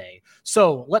Wednesday.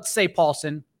 So let's say,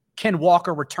 Paulson, Ken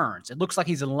Walker returns. It looks like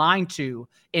he's in line 2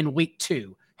 in week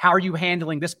 2. How are you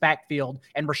handling this backfield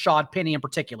and Rashad Penny in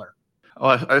particular?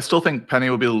 Well, I still think Penny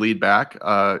will be the lead back.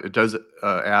 It does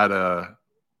add a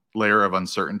layer of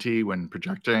uncertainty when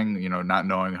projecting, not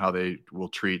knowing how they will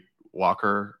treat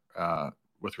Walker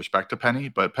with respect to Penny.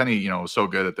 But Penny, was so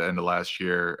good at the end of last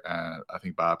year. I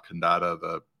think Bob Condata,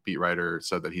 the beat writer,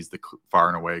 said that he's the far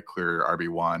and away clear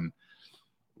RB1.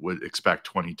 Would expect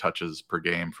 20 touches per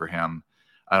game for him.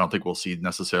 I don't think we'll see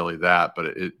necessarily that, but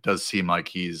it does seem like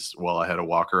he's well ahead of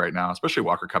Walker right now, especially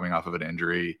Walker coming off of an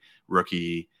injury,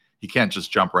 rookie. He can't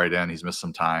just jump right in. He's missed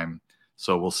some time.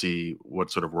 So we'll see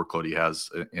what sort of workload he has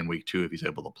in week 2 if he's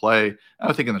able to play.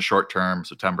 I think in the short term,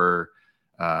 September,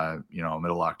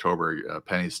 middle October,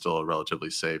 Penny's still a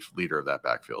relatively safe leader of that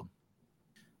backfield.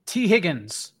 T.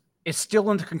 Higgins is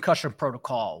still in the concussion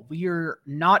protocol. We are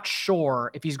not sure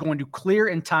if he's going to clear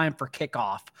in time for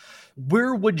kickoff.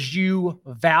 Where would you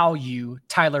value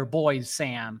Tyler Boyd,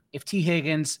 Sam, if T.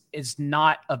 Higgins is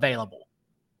not available?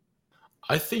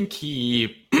 I think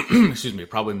he,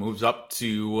 probably moves up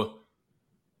to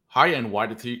high-end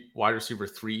wide receiver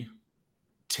 3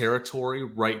 territory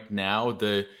right now.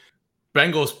 The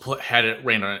Bengals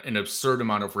ran an absurd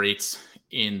amount of rates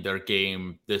in their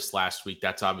game this last week.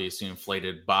 That's obviously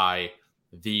inflated by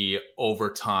the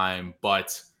overtime,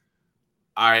 but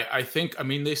I think,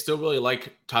 they still really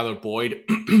like Tyler Boyd.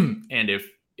 And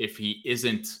if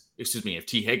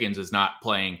T. Higgins is not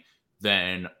playing,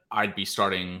 then I'd be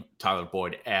starting Tyler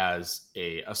Boyd as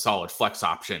a solid flex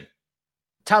option.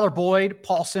 Tyler Boyd,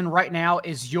 Paulson, right now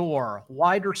is your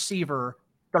wide receiver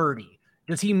 30.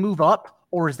 Does he move up,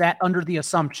 or is that under the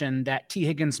assumption that T.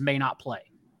 Higgins may not play?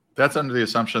 That's under the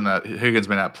assumption that Higgins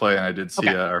may not play. And I did see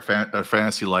our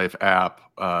Fantasy Life app.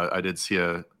 I did see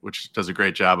which does a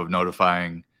great job of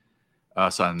notifying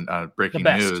us on breaking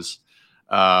news.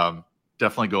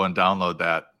 Definitely go and download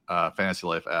that Fantasy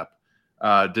Life app.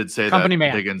 Did say Company that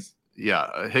man. Higgins,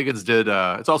 Higgins did.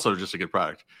 It's also just a good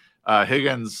product.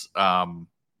 Higgins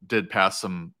did pass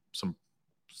some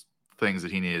things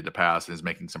that he needed to pass and is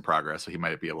making some progress, so he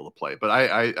might be able to play. But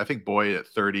I think Boyd at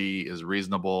 30 is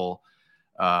reasonable.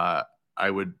 I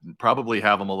would probably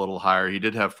have him a little higher. He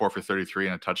did have 4 for 33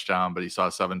 and a touchdown, but he saw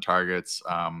 7 targets.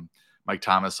 Mike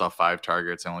Thomas saw 5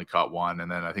 targets and only caught 1.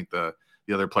 And then I think the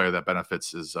other player that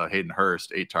benefits is Hayden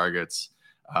Hurst, 8 targets,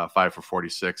 5 for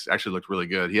 46. Actually looked really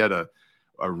good. He had a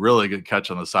really good catch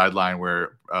on the sideline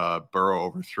where Burrow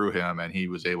overthrew him and he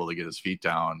was able to get his feet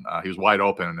down. He was wide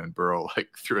open and Burrow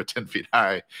threw it 10 feet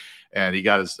high and he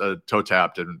got his toe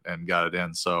tapped and got it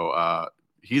in. So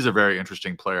he's a very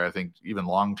interesting player. I think even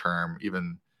long-term,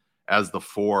 even as the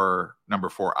number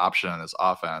 4 option in this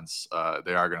offense,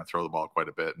 they are going to throw the ball quite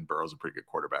a bit and Burrow's a pretty good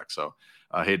quarterback. So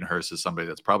Hayden Hurst is somebody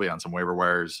that's probably on some waiver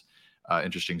wires,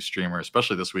 interesting streamer,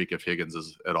 especially this week if Higgins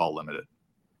is at all limited.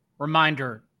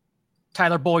 Reminder,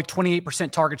 Tyler Boyd,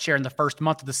 28% target share in the first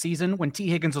month of the season when T.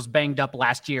 Higgins was banged up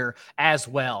last year as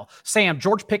well. Sam,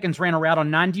 George Pickens ran a route on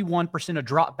 91% of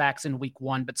dropbacks in week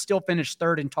 1, but still finished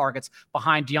 3rd in targets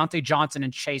behind Deontay Johnson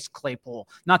and Chase Claypool,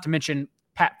 not to mention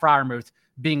Pat Freiermuth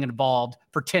being involved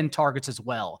for 10 targets as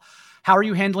well. How are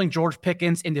you handling George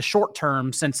Pickens in the short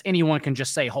term, since anyone can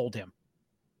just say hold him?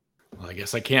 Well, I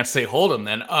guess I can't say hold him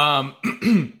then. Now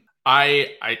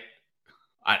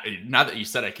that you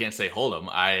said I can't say hold him,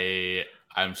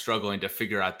 I'm struggling to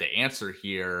figure out the answer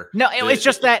here. No, it's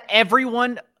just that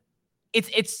everyone,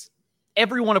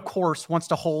 everyone, of course, wants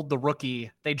to hold the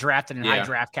rookie they drafted in high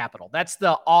draft capital. That's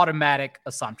the automatic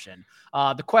assumption.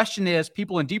 The question is,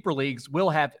 people in deeper leagues will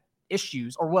have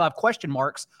issues or will have question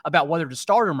marks about whether to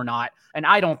start him or not. And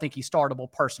I don't think he's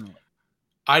startable personally.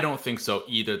 I don't think so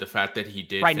either. The fact that he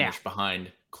did finish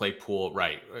behind Claypool,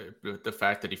 the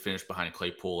fact that he finished behind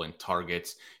Claypool in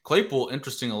targets. Claypool,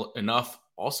 interesting enough,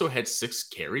 also had 6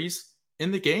 carries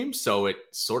in the game. So it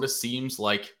sort of seems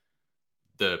like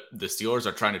the Steelers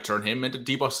are trying to turn him into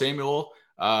Deebo Samuel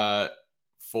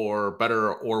for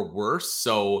better or worse.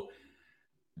 So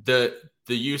the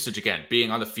usage, again, being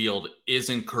on the field is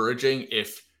encouraging.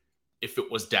 If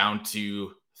it was down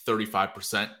to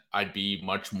 35%, I'd be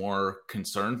much more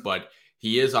concerned, but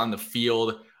he is on the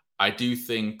field. I do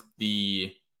think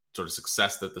the sort of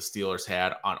success that the Steelers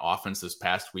had on offense this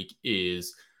past week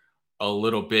is a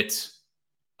little bit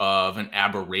of an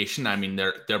aberration. I mean,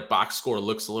 their box score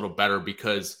looks a little better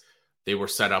because they were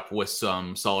set up with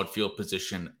some solid field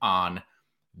position on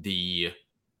the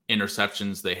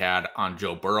interceptions they had on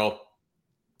Joe Burrow.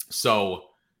 So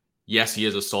yes, he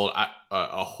is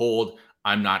a hold.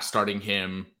 I'm not starting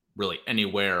him really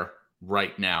anywhere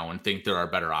right now and think there are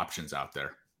better options out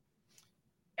there.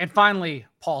 And finally,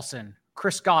 Paulson,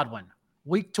 Chris Godwin,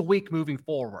 week to week moving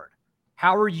forward.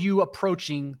 How are you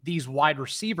approaching these wide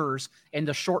receivers in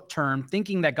the short term,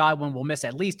 thinking that Godwin will miss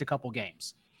at least a couple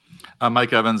games?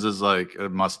 Mike Evans is like a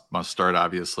must start,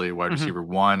 obviously, wide receiver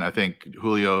 1. I think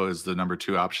Julio is the number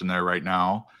 2 option there right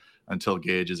now until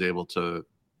Gage is able to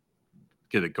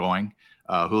get it going.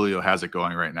 Julio has it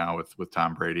going right now with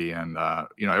Tom Brady, and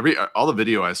all the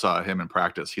video I saw of him in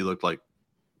practice, he looked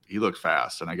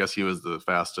fast, and I guess he was the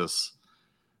fastest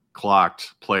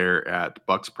clocked player at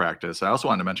Bucks practice. I also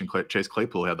wanted to mention Chase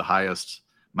Claypool had the highest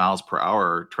miles per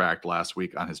hour tracked last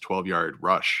week on his 12-yard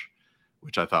rush,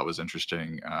 which I thought was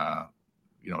interesting.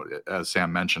 As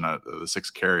Sam mentioned, the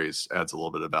 6 carries adds a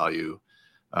little bit of value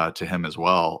to him as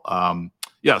well.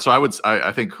 So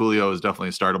I think Julio is definitely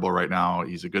startable right now.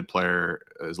 He's a good player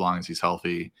as long as he's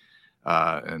healthy,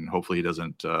 and hopefully he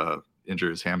doesn't injure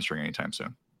his hamstring anytime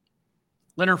soon.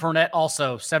 Leonard Fournette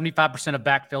also 75% of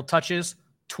backfield touches,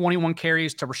 21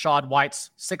 carries to Rachaad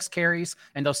White's 6 carries,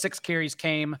 and those 6 carries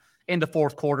came in the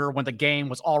fourth quarter when the game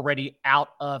was already out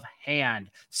of hand.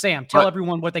 Sam, tell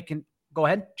everyone what they can. Go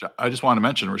ahead. I just want to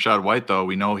mention Rachaad White, though.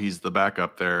 We know he's the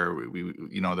backup there. We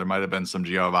there might have been some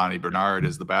Giovanni Bernard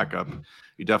as the backup.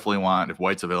 You definitely want, if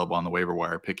White's available on the waiver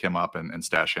wire, pick him up and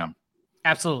stash him.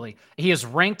 Absolutely. He is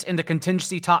ranked in the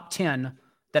contingency top 10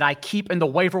 that I keep in the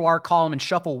waiver wire column and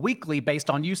shuffle weekly based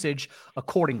on usage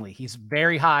accordingly. He's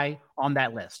very high on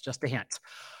that list. Just a hint.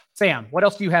 Sam, what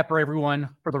else do you have for everyone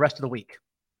for the rest of the week?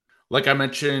 Like I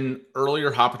mentioned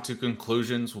earlier, Hopping to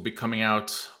Conclusions will be coming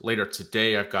out later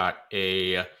today. I've got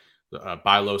a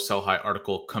buy low, sell high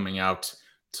article coming out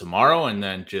tomorrow, and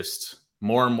then just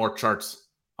more and more charts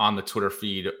on the Twitter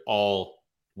feed all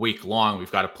week long.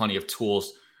 We've got plenty of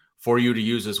tools for you to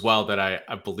use as well that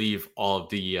I believe all of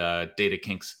the data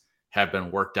kinks have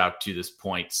been worked out to this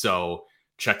point. So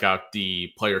check out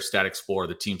the Player Stat Explorer,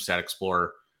 the Team Stat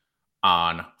Explorer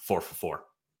on 4for4.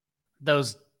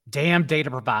 Those damn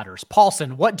data providers.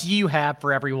 Paulson, what do you have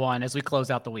for everyone as we close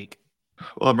out the week?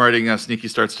 Well, I'm writing sneaky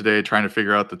starts today, trying to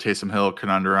figure out the Taysom Hill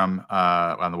conundrum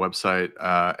on the website.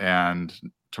 And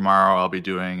tomorrow I'll be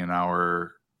doing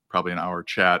probably an hour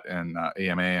chat in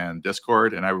AMA and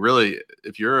Discord. And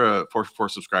if you're a 4for4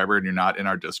 subscriber and you're not in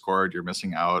our Discord, you're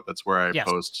missing out. That's where I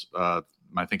post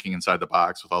my thinking inside the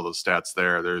box with all those stats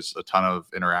there. There's a ton of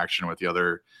interaction with the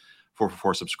other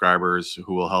 4for4 subscribers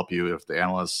who will help you if the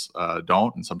analysts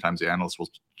don't. And sometimes the analysts will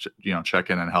check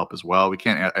in and help as well. We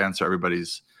can't answer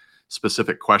everybody's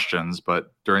specific questions,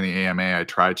 but during the AMA, I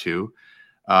try to.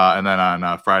 And then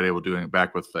on Friday, we'll do it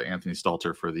back with Anthony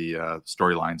Stalter for the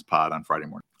Storylines pod on Friday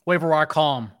morning. Waiver wire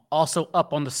column also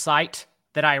up on the site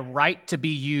that I write to be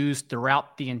used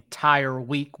throughout the entire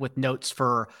week with notes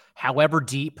for however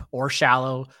deep or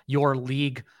shallow your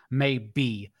league may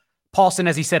be. Paulson,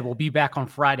 as he said, will be back on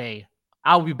Friday.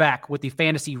 I'll be back with the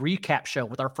fantasy recap show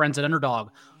with our friends at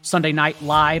Underdog Sunday night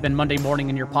live and Monday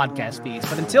morning in your podcast feeds.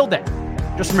 But until then,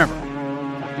 just remember,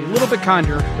 be a little bit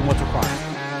kinder than what's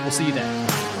required. We'll see you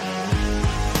then.